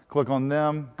 click on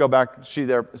them, go back, see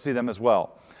them as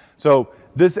well. So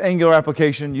this Angular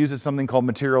application uses something called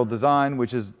Material Design,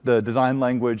 which is the design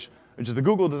language, which is the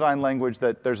Google design language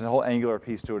that there's a whole Angular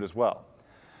piece to it as well.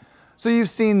 So you've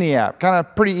seen the app, kind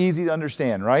of pretty easy to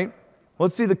understand, right?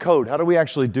 Let's see the code. How do we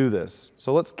actually do this?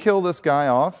 So let's kill this guy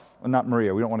off. Not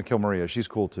Maria. We don't want to kill Maria. She's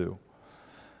cool too.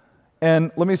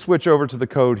 And let me switch over to the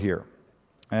code here.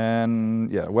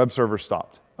 And yeah, web server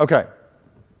stopped. Okay.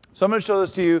 So I'm going to show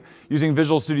this to you using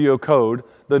Visual Studio Code,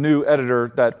 the new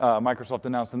editor that Microsoft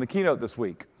announced in the keynote this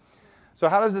week. So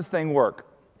how does this thing work?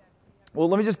 Well,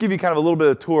 let me just give you kind of a little bit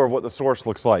of a tour of what the source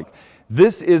looks like.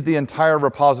 This is the entire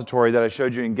repository that I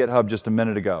showed you in GitHub just a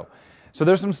minute ago. So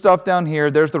there's some stuff down here.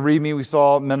 There's the README we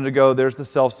saw a minute ago. There's the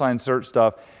self-signed cert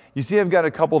stuff. You see I've got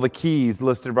a couple of the keys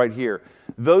listed right here.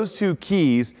 Those 2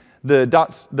 keys, the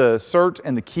cert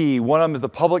and the key, one of them is the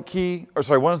public key, or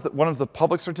sorry, one of them is the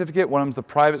public certificate, one of them is the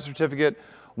private certificate.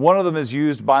 One of them is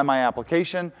used by my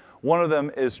application. One of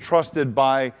them is trusted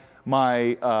by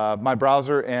my, my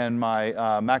browser and my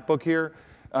MacBook here,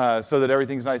 so that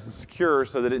everything's nice and secure,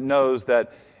 so that it knows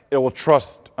that it will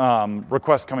trust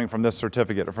requests coming from this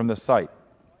certificate or from this site.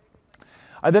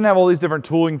 I then have all these different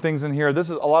tooling things in here. A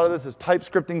lot of this is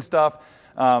typescripting stuff.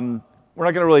 We're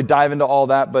not going to really dive into all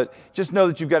that, but just know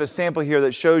that you've got a sample here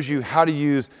that shows you how to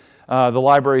use the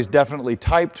libraries definitely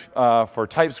typed for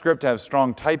TypeScript to have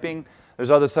strong typing.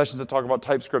 There's other sessions that talk about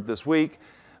TypeScript this week.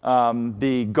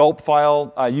 The gulp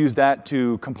file, I use that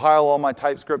to compile all my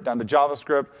TypeScript down to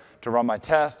JavaScript, to run my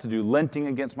tests, to do linting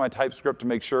against my TypeScript to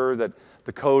make sure that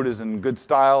the code is in good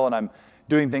style and I'm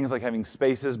doing things like having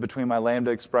spaces between my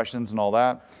Lambda expressions and all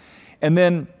that. And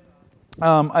then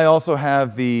I also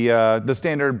have the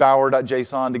standard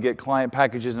bower.json to get client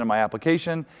packages into my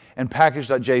application and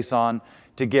package.json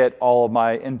to get all of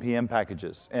my NPM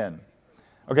packages in.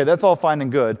 Okay, that's all fine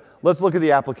and good. Let's look at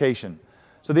the application.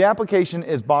 So the application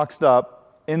is boxed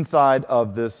up inside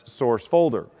of this source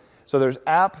folder. So there's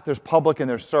app, there's public, and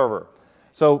there's server.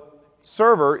 So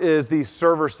server is the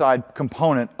server-side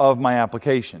component of my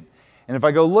application. And if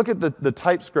I go look at the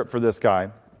TypeScript for this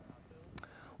guy,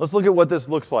 let's look at what this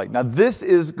looks like. Now this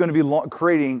is going to be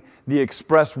creating the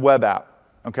Express web app,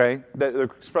 okay? The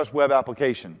Express web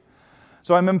application.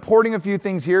 So I'm importing a few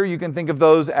things here. You can think of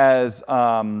those as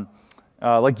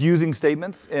like using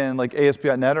statements in like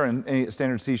ASP.NET or in any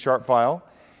standard C# file.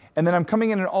 And then I'm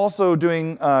coming in and also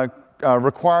doing,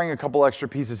 requiring a couple extra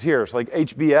pieces here. So like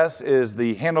HBS is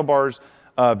the handlebars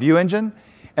view engine.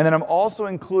 And then I'm also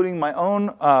including my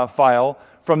own file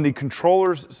from the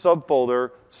controllers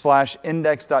subfolder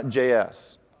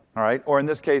 /index.js. All right, or in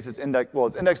this case, it's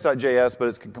index.js, but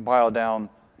it's compiled down.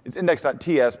 It's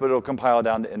index.ts, but it'll compile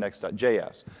down to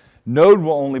index.js. Node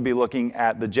will only be looking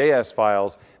at the JS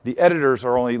files. The editors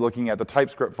are only looking at the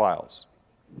TypeScript files.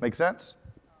 Make sense?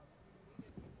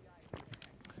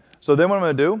 So then what I'm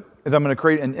going to do is I'm going to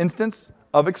create an instance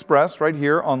of Express right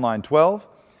here on line 12.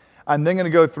 I'm then going to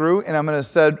go through and I'm going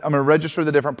to register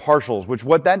the different partials, which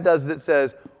what that does is it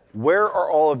says, where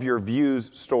are all of your views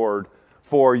stored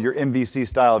for your MVC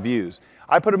style views?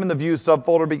 I put them in the views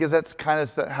subfolder because that's kind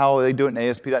of how they do it in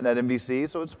ASP.NET MVC,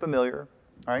 so it's familiar,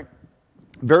 all right?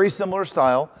 Very similar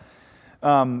style.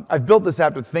 I've built this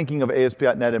app with thinking of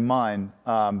ASP.NET in mind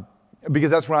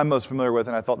because that's what I'm most familiar with,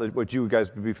 and I thought that what you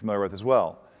guys would be familiar with as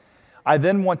well. I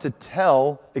then want to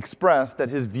tell Express that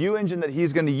his view engine that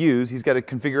he's going to use, he's got a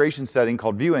configuration setting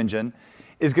called view engine,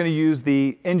 is going to use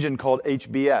the engine called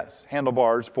HBS,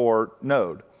 handlebars for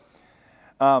Node.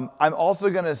 I'm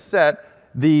also going to set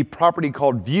the property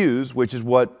called views, which is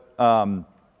what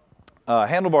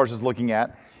handlebars is looking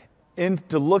at,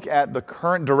 to look at the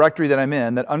current directory that I'm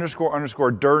in. That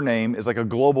 __ dir name is like a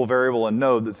global variable in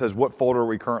Node that says what folder are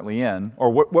we currently in,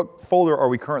 or what folder are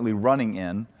we currently running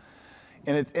in.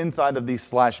 And it's inside of the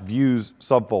 /views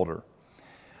subfolder.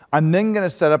 I'm then going to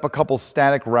set up a couple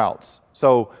static routes.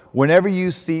 So whenever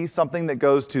you see something that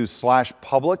goes to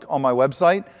 /public on my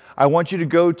website, I want you to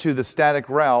go to the static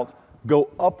route,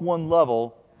 go up one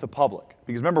level to public.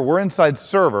 Because remember, we're inside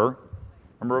server.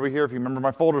 Remember over here, if you remember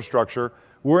my folder structure,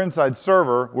 we're inside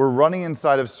server. We're running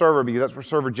inside of server because that's where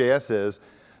server.js is.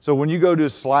 So when you go to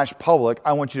 /public,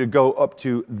 I want you to go up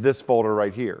to this folder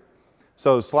right here.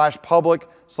 So /public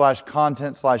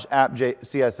 /content /app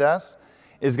CSS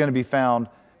is going to be found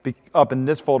up in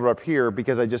this folder up here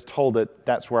because I just told it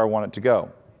that's where I want it to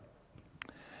go.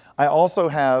 I also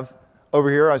have over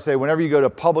here, I say whenever you go to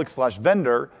public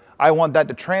 /vendor, I want that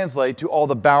to translate to all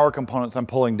the Bower components I'm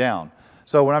pulling down.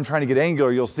 So when I'm trying to get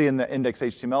Angular, you'll see in the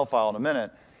index.html file in a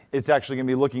minute, it's actually going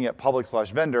to be looking at public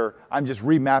 /vendor. I'm just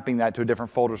remapping that to a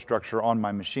different folder structure on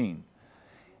my machine.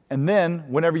 And then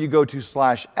whenever you go to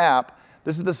 /app,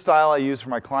 this is the style I use for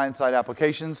my client-side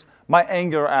applications. My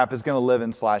Angular app is going to live in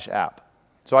 /app.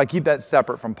 So I keep that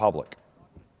separate from public.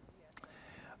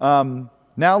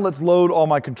 Now let's load all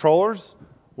my controllers.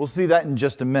 We'll see that in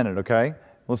just a minute, okay?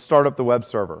 Let's start up the web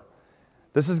server.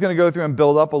 This is going to go through and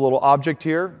build up a little object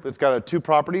here. It's got two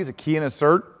properties, a key and a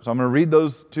cert. So I'm going to read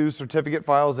those two certificate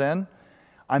files in.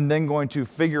 I'm then going to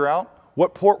figure out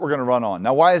what port we're going to run on.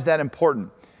 Now, why is that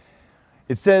important?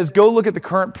 It says, go look at the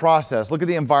current process, look at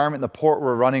the environment and the port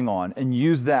we're running on, and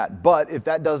use that. But if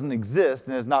that doesn't exist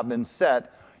and has not been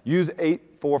set, use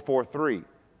 8443.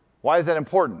 Why is that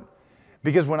important?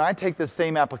 Because when I take this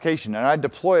same application and I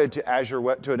deploy it to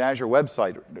an Azure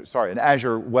website, sorry, an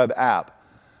Azure web app,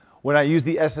 when I use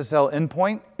the SSL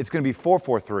endpoint, it's going to be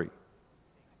 443.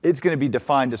 It's going to be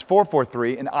defined as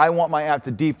 443, and I want my app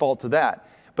to default to that.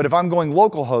 But if I'm going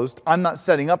localhost, I'm not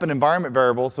setting up an environment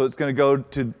variable, so it's going to go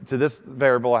to this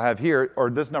variable I have here, or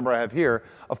this number I have here,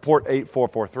 of port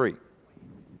 8443.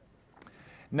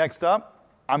 Next up,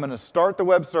 I'm going to start the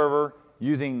web server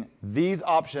using these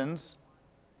options,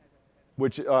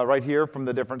 which right here from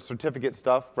the different certificate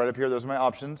stuff, right up here, those are my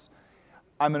options.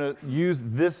 I'm going to use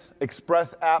this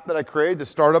Express app that I created to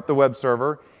start up the web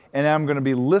server, and I'm going to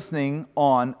be listening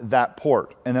on that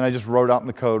port. And then I just wrote out in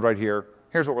the code right here,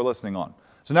 here's what we're listening on.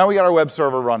 So now we got our web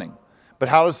server running. But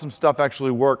how does some stuff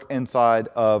actually work inside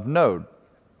of Node?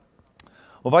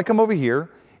 Well, if I come over here,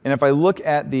 and if I look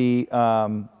at the,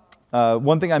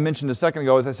 one thing I mentioned a second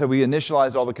ago is I said we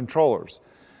initialized all the controllers.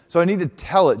 So I need to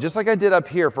tell it, just like I did up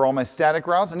here for all my static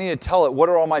routes, I need to tell it what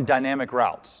are all my dynamic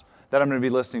routes that I'm going to be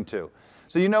listening to.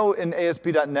 So you know in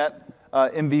ASP.NET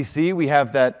MVC, we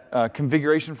have that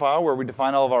configuration file where we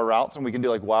define all of our routes, and we can do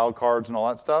like wildcards and all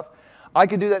that stuff. I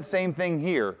could do that same thing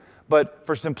here, but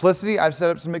for simplicity, I've set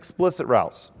up some explicit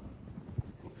routes.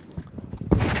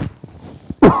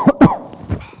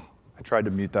 I tried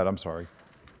to mute that, I'm sorry.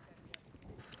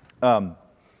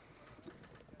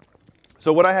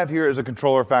 So what I have here is a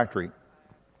controller factory.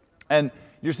 And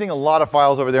you're seeing a lot of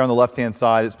files over there on the left-hand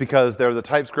side. It's because they're the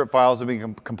TypeScript files that we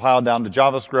can compile down to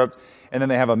JavaScript, and then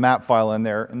they have a map file in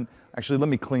there. And actually, let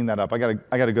me clean that up. I got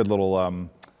a good little,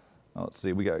 let's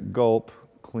see, we got gulp,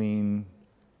 clean,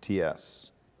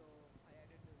 ts.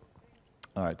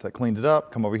 All right, so I cleaned it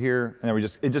up, come over here, and then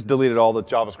it just deleted all the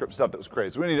JavaScript stuff that was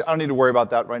created. So I don't need to worry about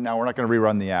that right now. We're not going to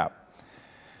rerun the app.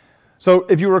 So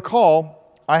if you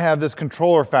recall, I have this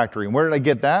controller factory. And where did I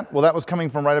get that? Well, that was coming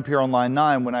from right up here on line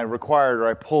 9 when I required or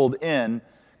I pulled in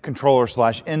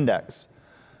controller/index.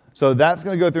 So that's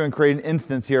going to go through and create an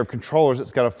instance here of controllers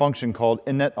that's got a function called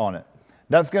init on it.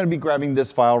 That's going to be grabbing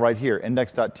this file right here,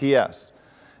 index.ts.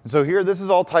 And so here, this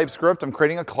is all TypeScript. I'm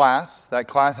creating a class. That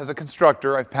class has a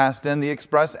constructor. I've passed in the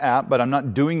Express app, but I'm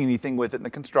not doing anything with it in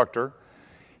the constructor.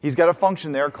 He's got a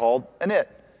function there called init.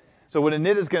 So what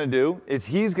init is going to do is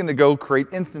he's going to go create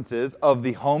instances of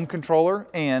the home controller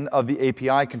and of the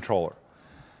API controller.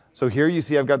 So here you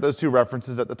see I've got those two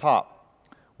references at the top.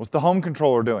 What's the home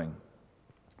controller doing?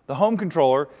 The home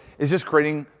controller is just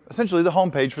creating essentially the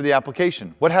home page for the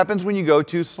application. What happens when you go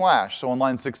to /? So on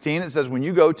line 16 it says when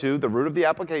you go to the root of the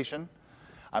application,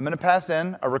 I'm going to pass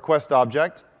in a request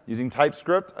object using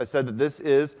TypeScript. I said that this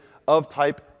is of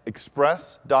type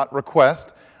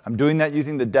express.request. I'm doing that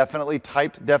using the definitely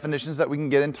typed definitions that we can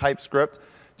get in TypeScript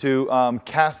to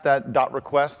cast that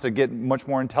 .request to get much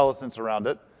more intelligence around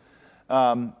it.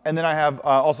 And then I have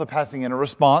also passing in a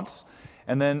response.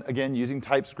 And then again, using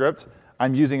TypeScript,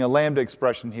 I'm using a lambda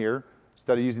expression here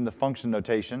instead of using the function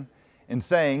notation and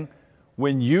saying,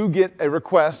 when you get a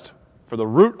request for the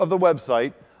root of the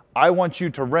website, I want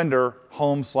you to render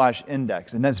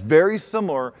home/index. And that's very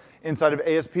similar inside of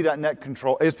ASP.NET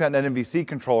MVC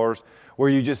controllers, where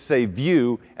you just say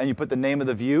view and you put the name of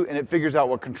the view and it figures out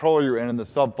what controller you're in and the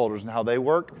subfolders and how they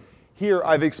work. Here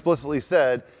I've explicitly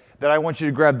said that I want you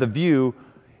to grab the view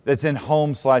that's in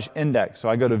home/index. So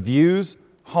I go to views,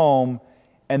 home,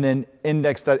 and then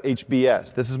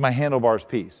index.hbs. This is my handlebars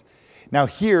piece. Now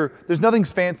here, there's nothing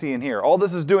fancy in here. All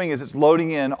this is doing is it's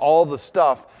loading in all the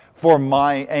stuff for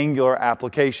my Angular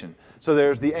application. So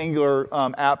there's the Angular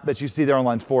app that you see there on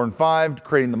lines 4 and 5,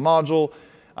 creating the module.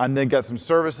 And then got some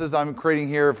services that I'm creating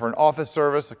here for an Office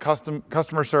service, a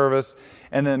customer service,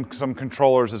 and then some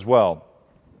controllers as well.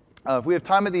 If we have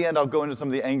time at the end, I'll go into some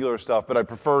of the Angular stuff, but I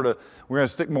prefer to, we're going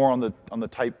to stick more on the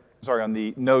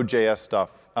Node.js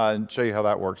stuff and show you how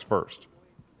that works first.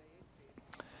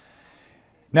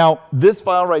 Now, this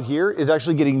file right here is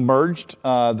actually getting merged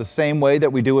the same way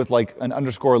that we do with like an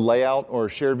underscore layout or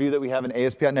shared view that we have in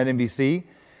ASP.NET MVC.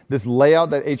 This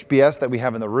layout.hbs that we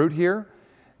have in the root here,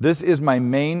 this is my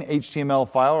main HTML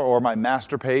file, or my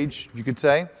master page, you could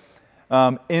say,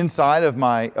 inside of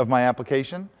my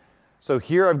application. So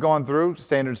here I've gone through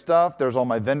standard stuff. There's all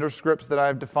my vendor scripts that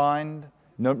I've defined.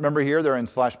 Remember here, they're in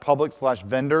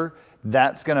 /public/vendor.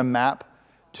 That's going to map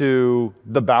to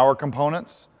the Bower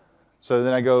components. So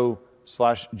then I go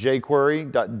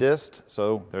 /jQuery.dist.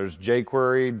 So there's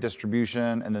jQuery,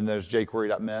 distribution, and then there's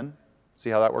jQuery.min. See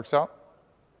how that works out?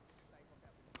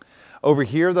 Over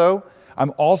here, though,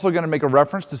 I'm also going to make a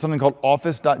reference to something called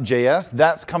Office.JS.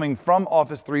 That's coming from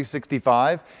Office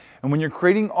 365. And when you're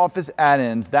creating Office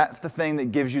add-ins, that's the thing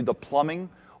that gives you the plumbing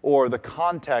or the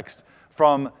context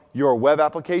from your web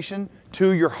application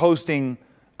to your hosting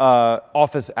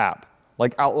Office app,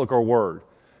 like Outlook or Word.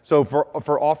 So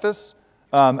for Office,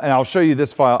 and I'll show you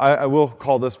this file. I will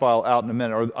call this file out in a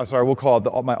minute, or sorry, we'll call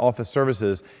it my Office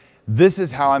services. This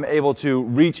is how I'm able to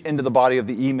reach into the body of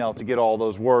the email to get all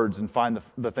those words and find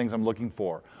the things I'm looking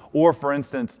for. Or for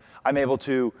instance, I'm able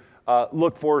to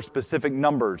look for specific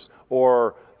numbers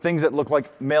or things that look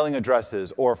like mailing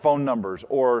addresses or phone numbers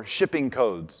or shipping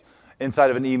codes inside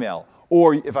of an email.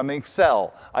 Or if I'm in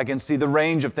Excel, I can see the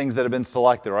range of things that have been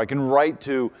selected, or I can write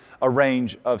to a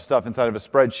range of stuff inside of a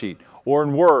spreadsheet. Or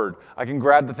in Word, I can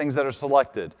grab the things that are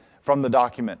selected from the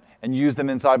document and use them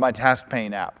inside my task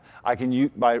pane app. I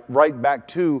can write back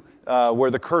to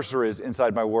where the cursor is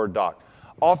inside my Word doc.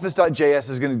 Office.JS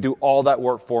is going to do all that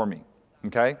work for me.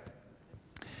 Okay?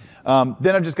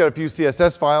 Then I've just got a few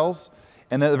CSS files.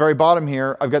 And then at the very bottom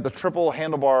here, I've got the triple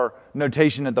handlebar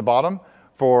notation at the bottom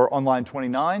for on line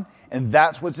 29. And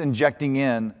that's what's injecting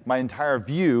in my entire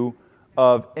view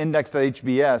of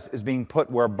index.hbs is being put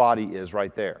where body is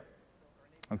right there.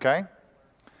 Okay?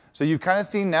 So you've kind of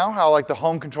seen now how like the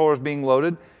home controller is being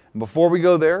loaded. And before we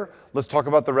go there, let's talk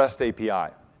about the REST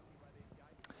API.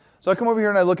 So I come over here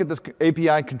and I look at this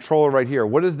API controller right here.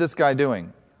 What is this guy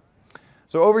doing?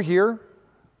 So over here,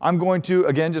 I'm going to,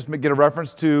 again, just get a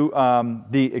reference to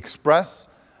the Express,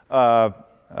 my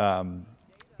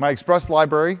Express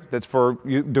library that's for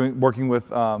working with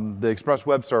the Express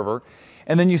web server.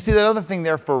 And then you see that other thing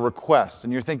there for request.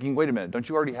 And you're thinking, wait a minute, don't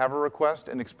you already have a request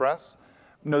in Express?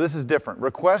 No, this is different.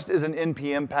 Request is an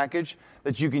NPM package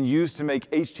that you can use to make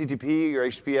HTTP or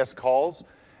HTTPS calls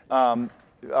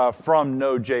from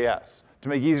Node.js to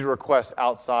make easy requests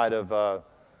outside of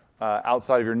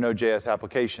your Node.js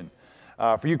application.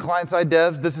 For you client-side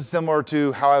devs, this is similar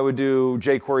to how I would do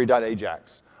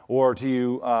jQuery.ajax. Or to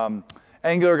you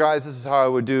Angular guys, this is how I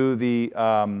would do the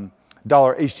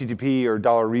 $HTTP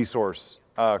or $resource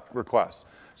requests.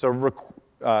 So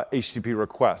HTTP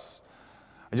requests.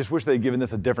 I just wish they'd given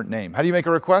this a different name. How do you make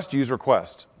a request? You use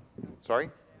request. Sorry?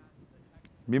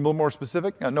 Be a little more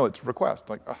specific? No, it's request.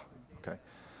 Like, oh, okay.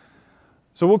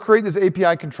 So we'll create this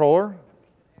API controller.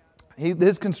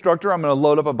 His constructor, I'm going to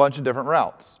load up a bunch of different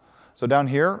routes. So down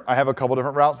here, I have a couple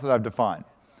different routes that I've defined.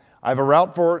 I have a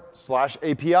route for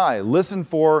 /API. Listen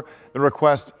for the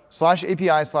request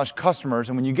 /API/customers.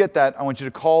 And when you get that, I want you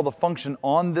to call the function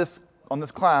on this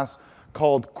class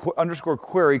called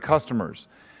 _query customers.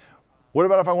 What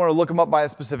about if I want to look them up by a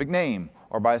specific name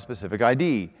or by a specific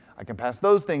ID? I can pass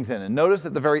those things in. And notice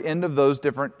at the very end of those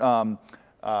different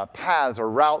paths or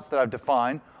routes that I've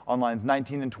defined on lines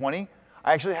 19 and 20,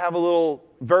 I actually have a little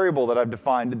variable that I've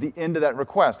defined at the end of that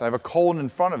request. I have a colon in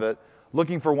front of it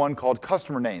looking for one called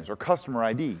customer names or customer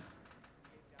ID.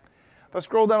 If I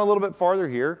scroll down a little bit farther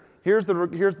here, here's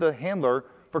the handler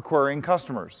for querying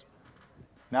customers.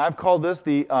 Now I've called this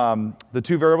the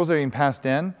two variables that are being passed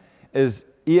in is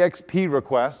exp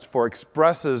request for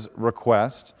Express's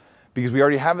request, because we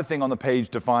already have a thing on the page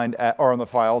defined or on the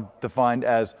file defined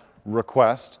as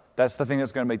request. That's the thing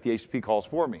that's going to make the HTTP calls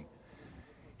for me.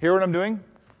 Here what I'm doing,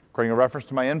 creating a reference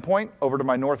to my endpoint over to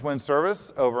my Northwind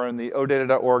service over in the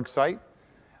odata.org site.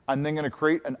 I'm then going to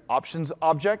create an options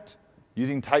object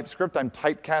using TypeScript. I'm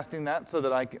typecasting that so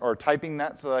that typing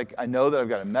that so that I know that I've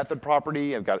got a method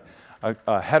property, I've got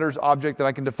a headers object that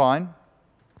I can define.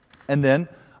 And then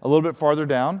a little bit farther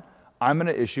down, I'm going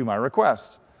to issue my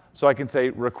request. So I can say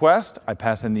request, I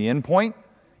pass in the endpoint.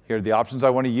 Here are the options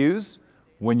I want to use.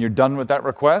 When you're done with that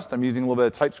request, I'm using a little bit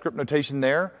of TypeScript notation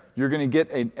there. You're going to get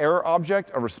an error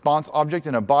object, a response object,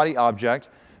 and a body object.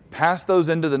 Pass those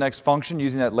into the next function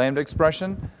using that Lambda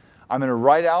expression. I'm going to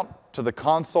write out to the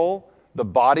console the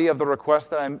body of the request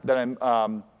that I'm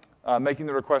making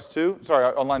the request to.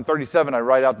 Sorry, on line 37, I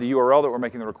write out the URL that we're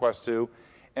making the request to.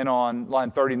 And on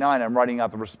line 39, I'm writing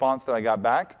out the response that I got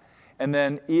back. And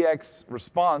then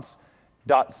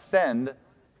exresponse.send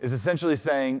is essentially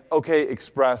saying, OK,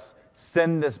 Express,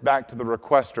 send this back to the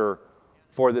requester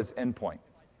for this endpoint.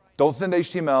 Don't send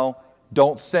HTML.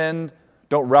 Don't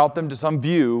route them to some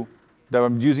view that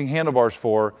I'm using handlebars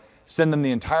for. Send them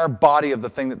the entire body of the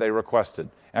thing that they requested.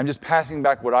 And I'm just passing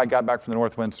back what I got back from the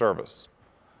Northwind service.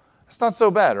 That's not so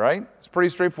bad, right? It's pretty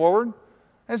straightforward.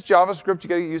 It's JavaScript. You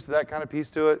got to get used to that kind of piece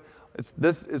to it.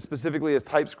 This is specifically as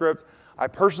TypeScript. I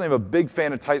personally am a big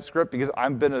fan of TypeScript because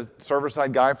I've been a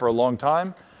server-side guy for a long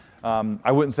time.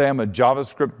 I wouldn't say I'm a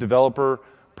JavaScript developer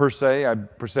per se. I'm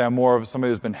more of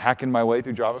somebody who's been hacking my way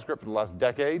through JavaScript for the last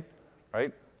decade,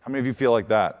 right? How many of you feel like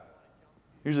that?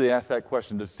 Usually ask that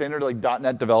question to standard like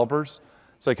 .NET developers.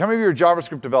 It's like, how many of you are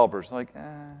JavaScript developers? Like,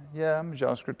 yeah, I'm a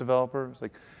JavaScript developer. It's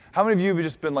like, how many of you have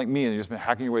just been like me and you've just been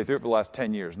hacking your way through it for the last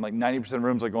 10 years? And like 90% of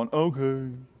rooms like going, okay,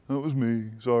 that was me,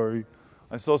 sorry.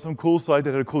 I saw some cool site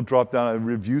that had a cool drop-down. I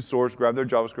review source, grabbed their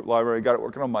JavaScript library, got it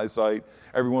working on my site.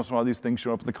 Every once in a while, these things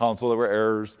show up in the console that were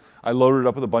errors. I loaded it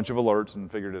up with a bunch of alerts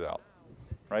and figured it out,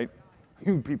 right?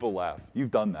 You people laugh.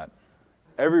 You've done that.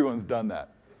 Everyone's done that.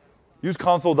 Use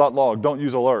console.log. Don't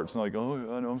use alerts. And like,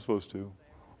 oh, I know I'm supposed to.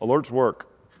 Alerts work.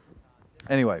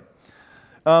 Anyway,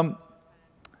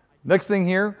 Next thing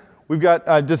here, we've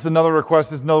got just another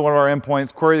request. This is another one of our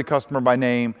endpoints. Query the customer by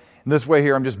name. And this way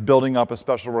here, I'm just building up a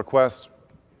special request.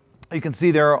 You can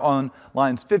see there on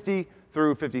lines 50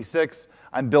 through 56,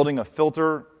 I'm building a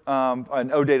filter, an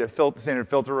OData standard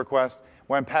filter request,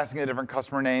 where I'm passing in different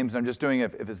customer names. And I'm just doing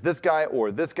if it's this guy,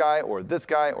 or this guy, or this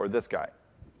guy, or this guy,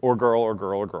 or girl, or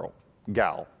girl, or girl,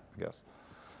 gal, I guess.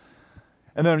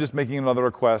 And then I'm just making another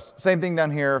request. Same thing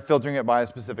down here, filtering it by a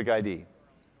specific ID.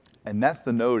 And that's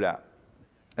the Node app.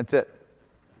 That's it.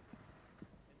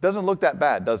 Doesn't look that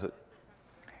bad, does it?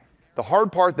 The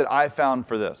hard part that I found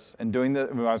for this, and doing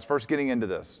this when I was first getting into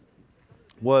this,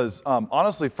 was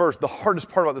honestly first, the hardest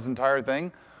part about this entire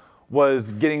thing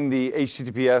was getting the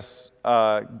HTTPS,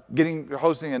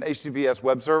 hosting an HTTPS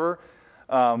web server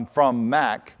from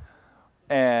Mac,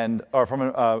 or from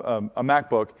a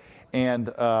MacBook,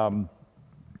 and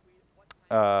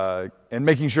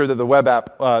making sure that the web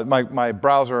app, my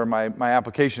browser, my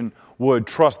application would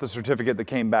trust the certificate that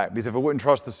came back. Because if it wouldn't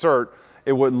trust the cert,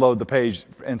 it wouldn't load the page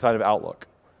inside of Outlook.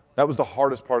 That was the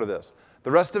hardest part of this. The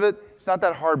rest of it, it's not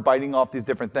that hard biting off these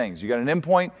different things. You got an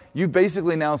endpoint, you've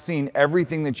basically now seen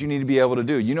everything that you need to be able to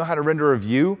do. You know how to render a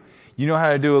view, you know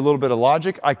how to do a little bit of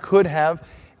logic. I could have,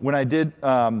 when I did,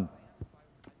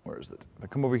 where is it? If I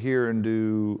come over here and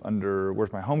do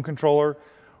where's my home controller?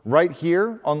 Right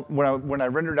here, when I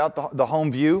rendered out the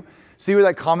home view, see where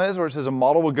that comment is where it says a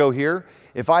model would go here?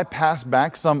 If I pass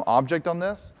back some object on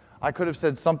this, I could have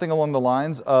said something along the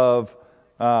lines of,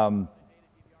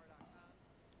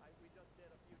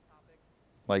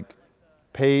 like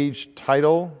page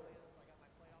title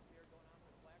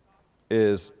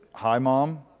is, hi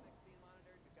mom,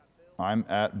 I'm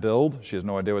at build. She has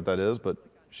no idea what that is, but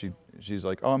she's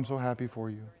like, oh, I'm so happy for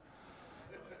you.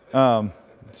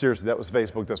 Seriously, that was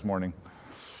Facebook this morning.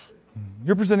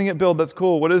 You're presenting at build, that's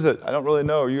cool. What is it? I don't really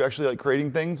know. Are you actually like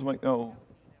creating things? I'm like, no,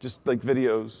 just like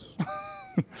videos.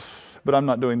 But I'm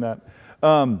not doing that.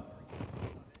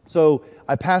 So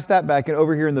I passed that back, and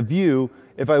over here in the view,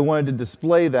 if I wanted to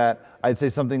display that, I'd say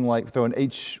something like throw an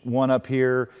H1 up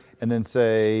here and then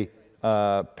say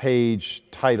page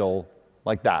title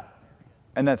like that.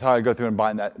 And that's how I go through and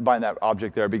bind that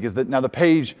object there, because now this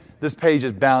page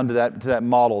is bound to that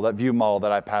model, that view model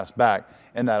that I passed back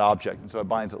in that object, and so it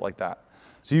binds it like that.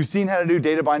 So you've seen how to do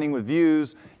data binding with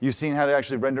views, you've seen how to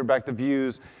actually render back the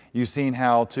views, you've seen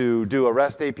how to do a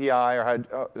REST API or how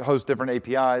to host different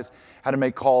APIs, how to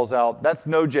make calls out. That's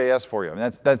Node.js for you. I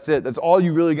mean, that's it. That's all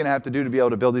you're really going to have to do to be able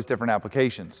to build these different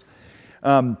applications.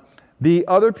 The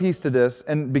other piece to this,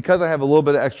 and because I have a little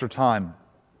bit of extra time,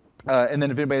 and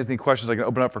then if anybody has any questions, I can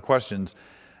open up for questions.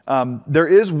 There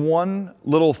is one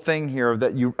little thing here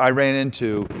that I ran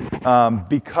into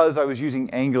because I was using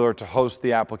Angular to host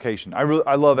the application.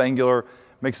 I love Angular.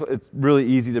 It's really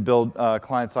easy to build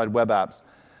client-side web apps.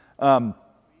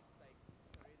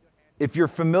 If you're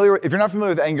not familiar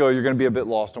with Angular, you're going to be a bit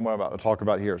lost on what I'm about to talk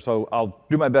about here. So I'll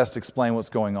do my best to explain what's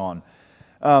going on.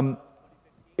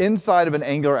 Inside of an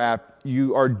Angular app,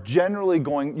 you are generally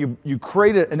you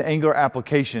create an Angular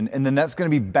application, and then that's going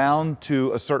to be bound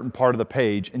to a certain part of the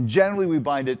page. And generally, we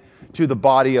bind it to the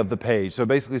body of the page. So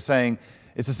basically saying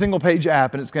it's a single page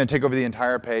app, and it's going to take over the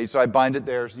entire page. So I bind it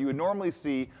there. So you would normally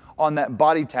see on that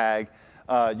body tag,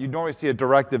 you'd normally see a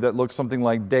directive that looks something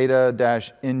like data-ng-app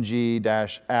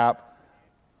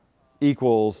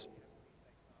equals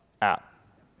app.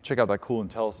 Check out that cool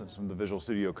IntelliSense from the Visual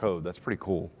Studio Code. That's pretty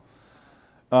cool.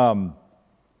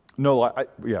 No, I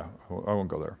won't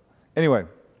go there. Anyway,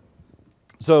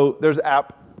 so there's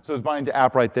app. So it's binding to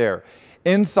app right there.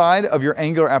 Inside of your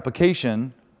Angular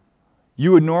application,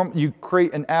 you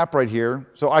create an app right here.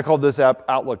 So I called this app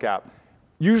Outlook app.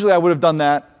 Usually I would have done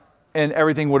that, and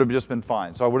everything would have just been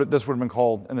fine. So this would have been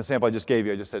called, in the sample I just gave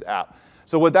you, I just said app.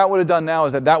 So what that would have done now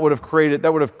is that would have created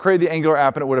the Angular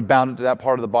app, and it would have bound it to that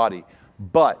part of the body.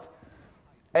 But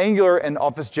Angular and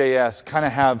Office.JS kind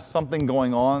of have something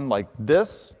going on like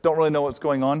this. Don't really know what's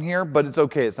going on here, but it's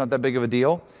okay. It's not that big of a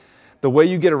deal. The way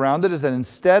you get around it is that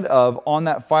instead of on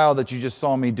that file that you just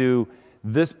saw me do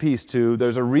this piece to,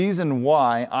 there's a reason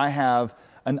why I have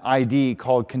an ID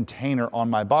called container on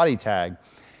my body tag.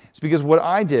 It's because what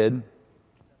I did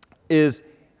is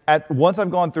once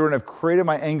I've gone through and I've created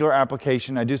my Angular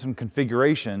application, I do some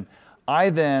configuration, I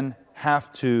then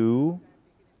have to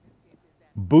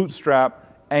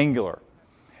bootstrap Angular.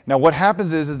 Now what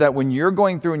happens is that when you're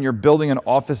going through and you're building an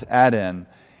Office add-in,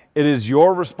 it is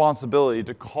your responsibility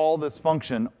to call this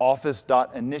function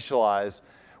office.initialize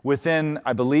within,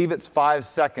 I believe it's 5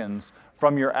 seconds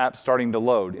from your app starting to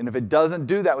load. And if it doesn't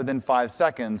do that within 5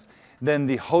 seconds, then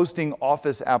the hosting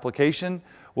Office application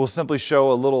will simply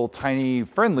show a little tiny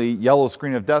friendly yellow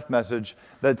screen of death message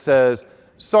that says,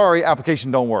 sorry,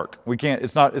 application don't work. We can't,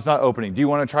 it's not opening. Do you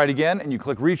want to try it again? And you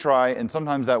click retry, and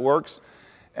sometimes that works.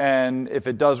 And if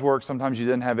it does work, sometimes you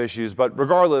didn't have issues. But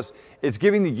regardless, it's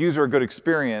giving the user a good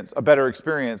experience, a better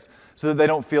experience, so that they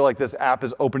don't feel like this app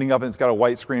is opening up and it's got a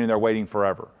white screen and they're waiting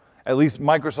forever. At least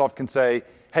Microsoft can say,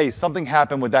 hey, something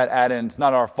happened with that add-in. It's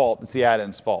not our fault. It's the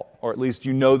add-in's fault. Or at least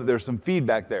you know that there's some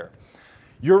feedback there.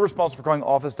 You're responsible for calling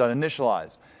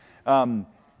office.initialize.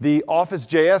 The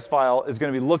Office.JS file is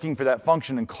going to be looking for that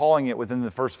function and calling it within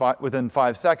within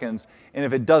 5 seconds. And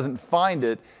if it doesn't find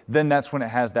it, then that's when it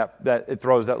has it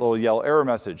throws that little yellow error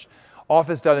message.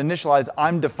 Office.initialize,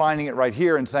 I'm defining it right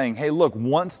here and saying, hey, look,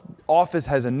 once Office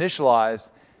has initialized,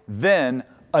 then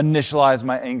initialize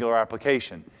my Angular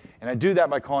application. And I do that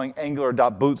by calling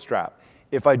angular.bootstrap.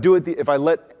 If I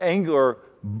let Angular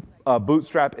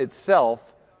bootstrap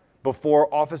itself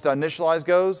before Office.initialize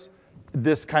goes,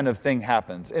 this kind of thing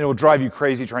happens. And it will drive you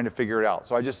crazy trying to figure it out.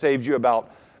 So I just saved you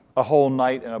about a whole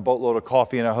night and a boatload of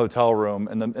coffee in a hotel room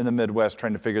in the Midwest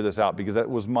trying to figure this out, because that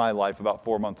was my life about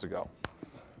 4 months ago.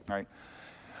 All right.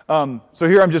 So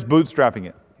here I'm just bootstrapping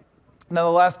it. Now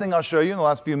the last thing I'll show you in the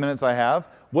last few minutes I have,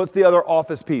 what's the other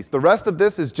Office piece? The rest of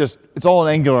this is just, it's all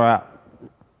an Angular app.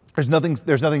 There's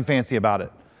nothing fancy about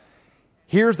it.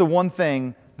 Here's the one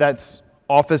thing that's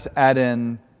Office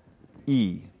add-in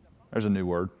E. There's a new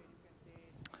word.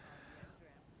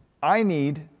 I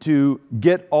need to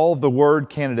get all of the Word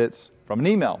candidates from an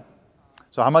email.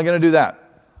 So how am I going to do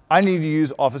that? I need to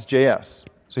use Office.js.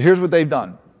 So here's what they've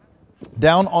done.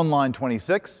 Down on line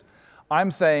 26,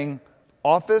 I'm saying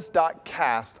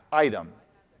office.cast item.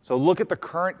 So look at the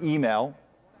current email,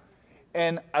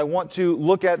 and I want to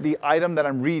look at the item that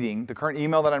I'm reading, the current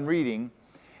email that I'm reading,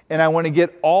 and I want to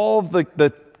get all of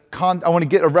I want to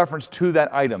get a reference to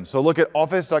that item. So look at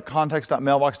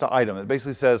office.context.mailbox.item. It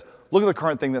basically says, look at the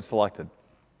current thing that's selected.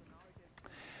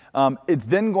 It's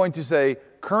then going to say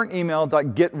current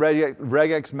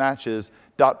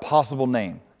email.getregexmatches.possible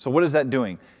name. So what is that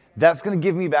doing? That's going to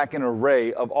give me back an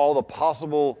array of all the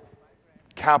possible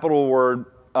capital word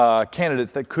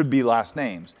candidates that could be last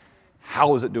names.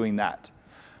 How is it doing that?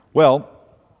 Well,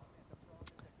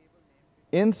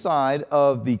 inside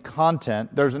of the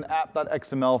content, there's an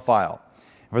app.xml file.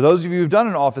 For those of you who've done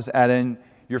an Office add-in,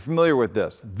 you're familiar with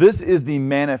this. This is the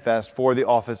manifest for the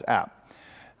Office app.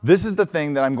 This is the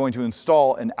thing that I'm going to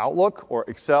install in Outlook or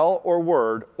Excel or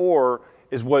Word, or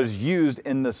is what is used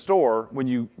in the store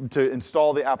to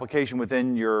install the application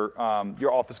within your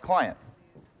Office client.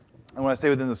 And when I say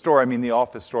within the store, I mean the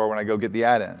Office store when I go get the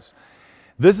add-ins.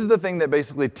 This is the thing that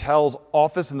basically tells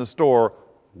Office in the store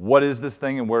what is this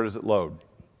thing and where does it load.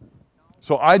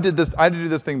 So I had to do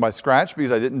this thing by scratch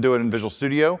because I didn't do it in Visual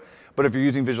Studio. But if you're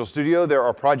using Visual Studio, there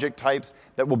are project types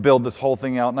that will build this whole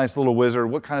thing out. Nice little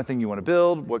wizard. What kind of thing you want to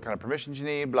build, what kind of permissions you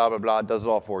need, blah, blah, blah. It does it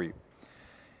all for you.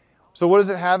 So what does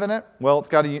it have in it? Well, it's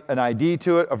got an ID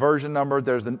to it, a version number.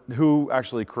 There's who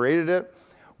actually created it.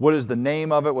 What is the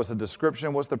name of it? What's the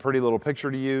description? What's the pretty little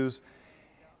picture to use?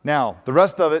 Now, the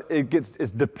rest of it,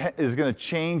 is going to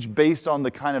change based on the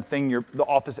kind of thing the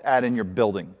Office add-in you're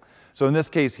building. So in this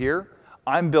case here,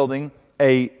 I'm building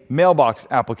a mailbox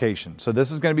application. So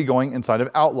this is going to be going inside of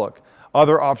Outlook.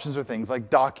 Other options are things like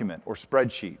document or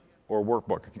spreadsheet or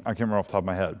workbook. I can't remember off the top of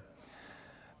my head.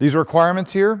 These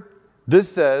requirements here,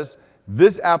 this says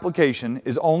this application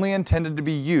is only intended to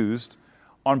be used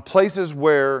on places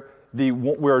where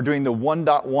we're doing the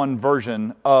 1.1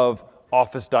 version of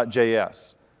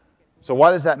Office.js. So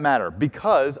why does that matter?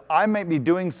 Because I might be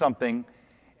doing something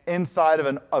inside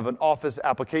of an Office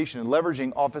application and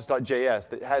leveraging Office.js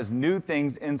that has new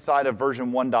things inside of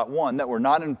version 1.1 that were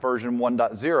not in version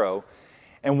 1.0.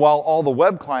 And while all the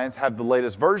web clients have the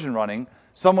latest version running,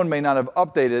 someone may not have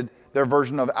updated their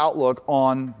version of Outlook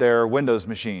on their Windows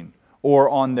machine or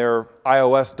on their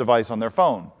iOS device on their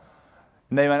phone.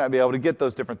 And they might not be able to get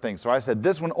those different things. So I said,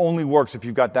 this one only works if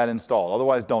you've got that installed.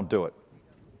 Otherwise, don't do it.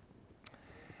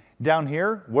 Down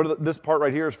here, this part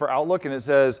right here is for Outlook, and it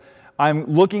says, I'm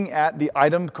looking at the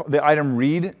item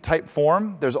read type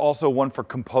form. There's also one for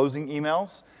composing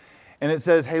emails. And it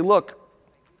says, hey, look,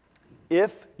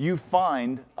 if you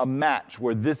find a match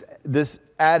where this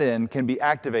add-in can be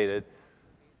activated,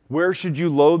 where should you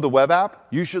load the web app?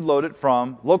 You should load it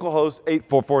from localhost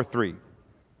 8443.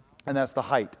 And that's the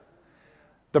height.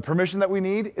 The permission that we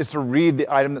need is to read the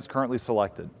item that's currently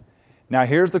selected. Now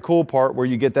here's the cool part where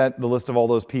you get the list of all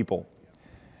those people.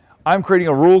 I'm creating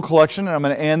a rule collection and I'm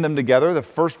going to AND them together. The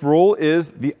first rule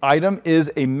is the item is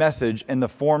a message and the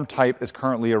form type is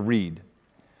currently a read.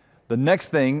 The next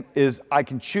thing is I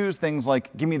can choose things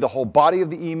like give me the whole body of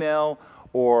the email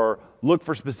or look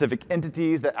for specific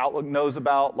entities that Outlook knows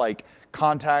about, like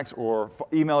contacts or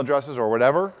email addresses or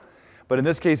whatever. But in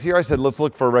this case here, I said, let's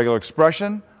look for a regular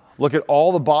expression. Look at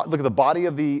look at the body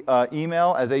of the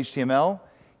email as HTML.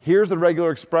 Here's the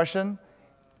regular expression,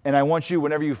 and I want you,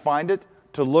 whenever you find it,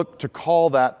 to call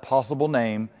that possible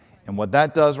name. And what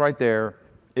that does right there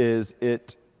is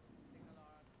it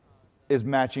is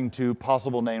matching to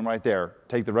possible name right there.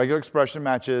 Take the regular expression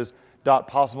matches, dot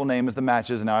possible name is the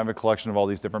matches, and now I have a collection of all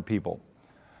these different people.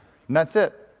 And that's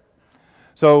it.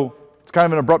 So it's kind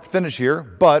of an abrupt finish here,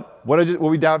 but what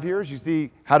we have here is you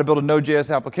see how to build a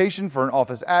Node.js application for an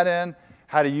Office add-in,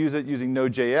 how to use it using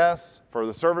Node.js for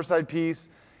the server-side piece,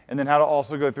 and then how to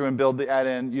also go through and build the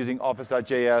add-in using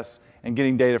Office.js and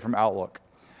getting data from Outlook.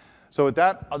 So with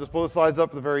that, I'll just pull the slides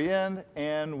up at the very end,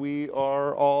 and we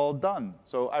are all done.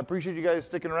 So I appreciate you guys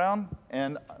sticking around,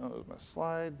 and my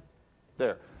slide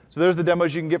there. So there's the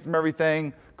demos you can get from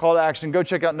everything. Call to action, go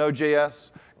check out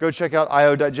Node.js, go check out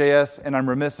io.js, and I'm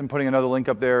remiss in putting another link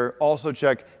up there. Also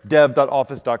check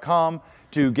dev.office.com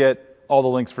to get all the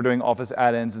links for doing Office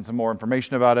add-ins and some more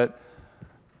information about it.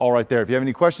 All right there. If you have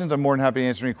any questions, I'm more than happy to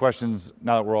answer any questions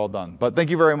now that we're all done. But thank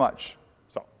you very much.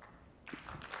 So,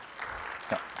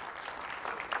 yeah.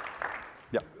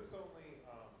 Yeah. Is this only,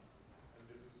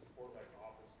 does this support like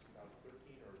Office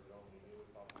 2013, or is it only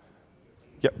newest Office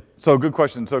 2015? Yep. So good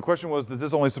question. So the question was, does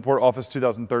this only support Office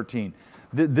 2013?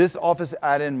 This Office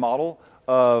add-in model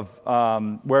of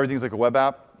where everything's like a web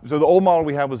app. So the old model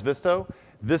we had was Visto.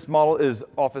 This model is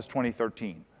Office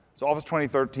 2013. So Office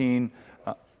 2013,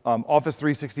 Office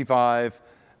 365,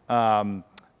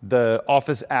 the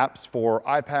Office apps for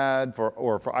iPad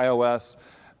or for iOS,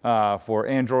 for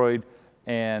Android,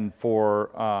 and for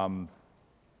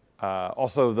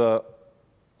also the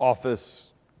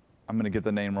Office, I'm going to get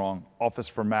the name wrong, Office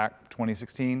for Mac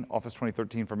 2016, Office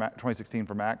 2013 for Mac, 2016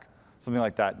 for Mac, something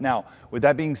like that. Now, with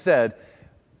that being said,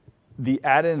 the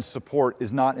add-in support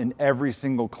is not in every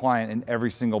single client in every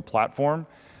single platform.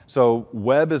 So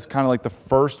web is kind of like the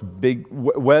first big,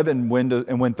 web and Windows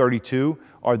and Win32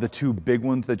 are the two big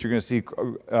ones that you're going to see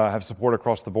have support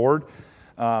across the board.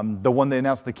 The one they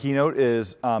announced in the keynote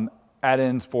is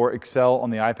add-ins for Excel on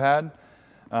the iPad.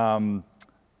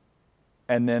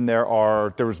 And then there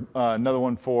was another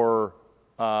one for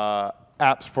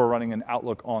apps for running an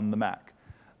Outlook on the Mac.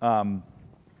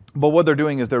 But what they're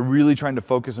doing is they're really trying to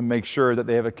focus and make sure that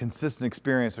they have a consistent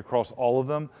experience across all of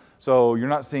them. So you're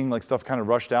not seeing like stuff kind of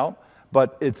rushed out,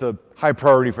 but it's a high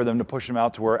priority for them to push them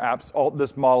out to where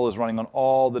this model is running on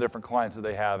all the different clients that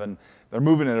they have, and they're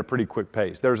moving at a pretty quick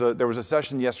pace. There was a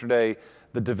session yesterday,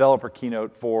 the developer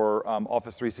keynote for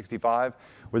Office 365,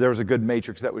 where there was a good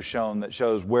matrix that was shown that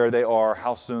shows where they are,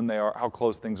 how soon they are, how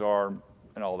close things are,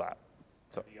 and all that.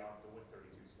 So. The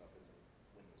Win32 stuff isn't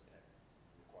Windows 10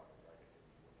 required, right? It can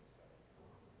be Windows 7.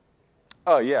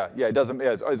 Oh yeah, it doesn't.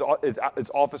 Yeah,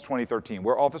 it's Office 2013.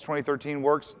 Where Office 2013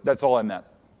 works, that's all I meant.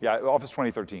 Yeah, Office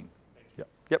 2013. Yeah,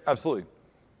 yep, absolutely.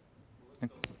 Will it still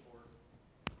support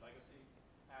legacy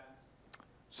add-ins?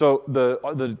 So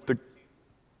the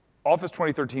Office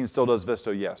 2013 still does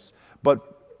Visto, yes,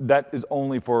 but that is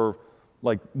only for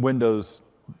like Windows.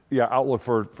 Yeah, Outlook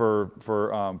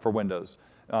for Windows.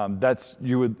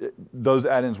 Those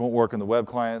add-ins won't work in the web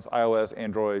clients, iOS,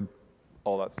 Android,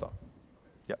 all that stuff.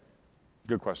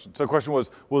 Good question. So the question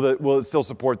was, will it still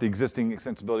support the existing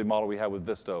extensibility model we have with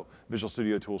Visto, Visual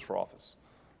Studio Tools for Office?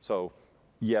 So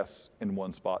yes in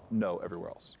one spot, no everywhere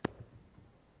else.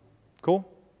 Cool?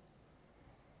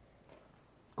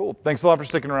 Cool. Thanks a lot for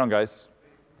sticking around, guys.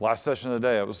 Last session of the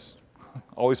day. It was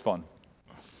always fun.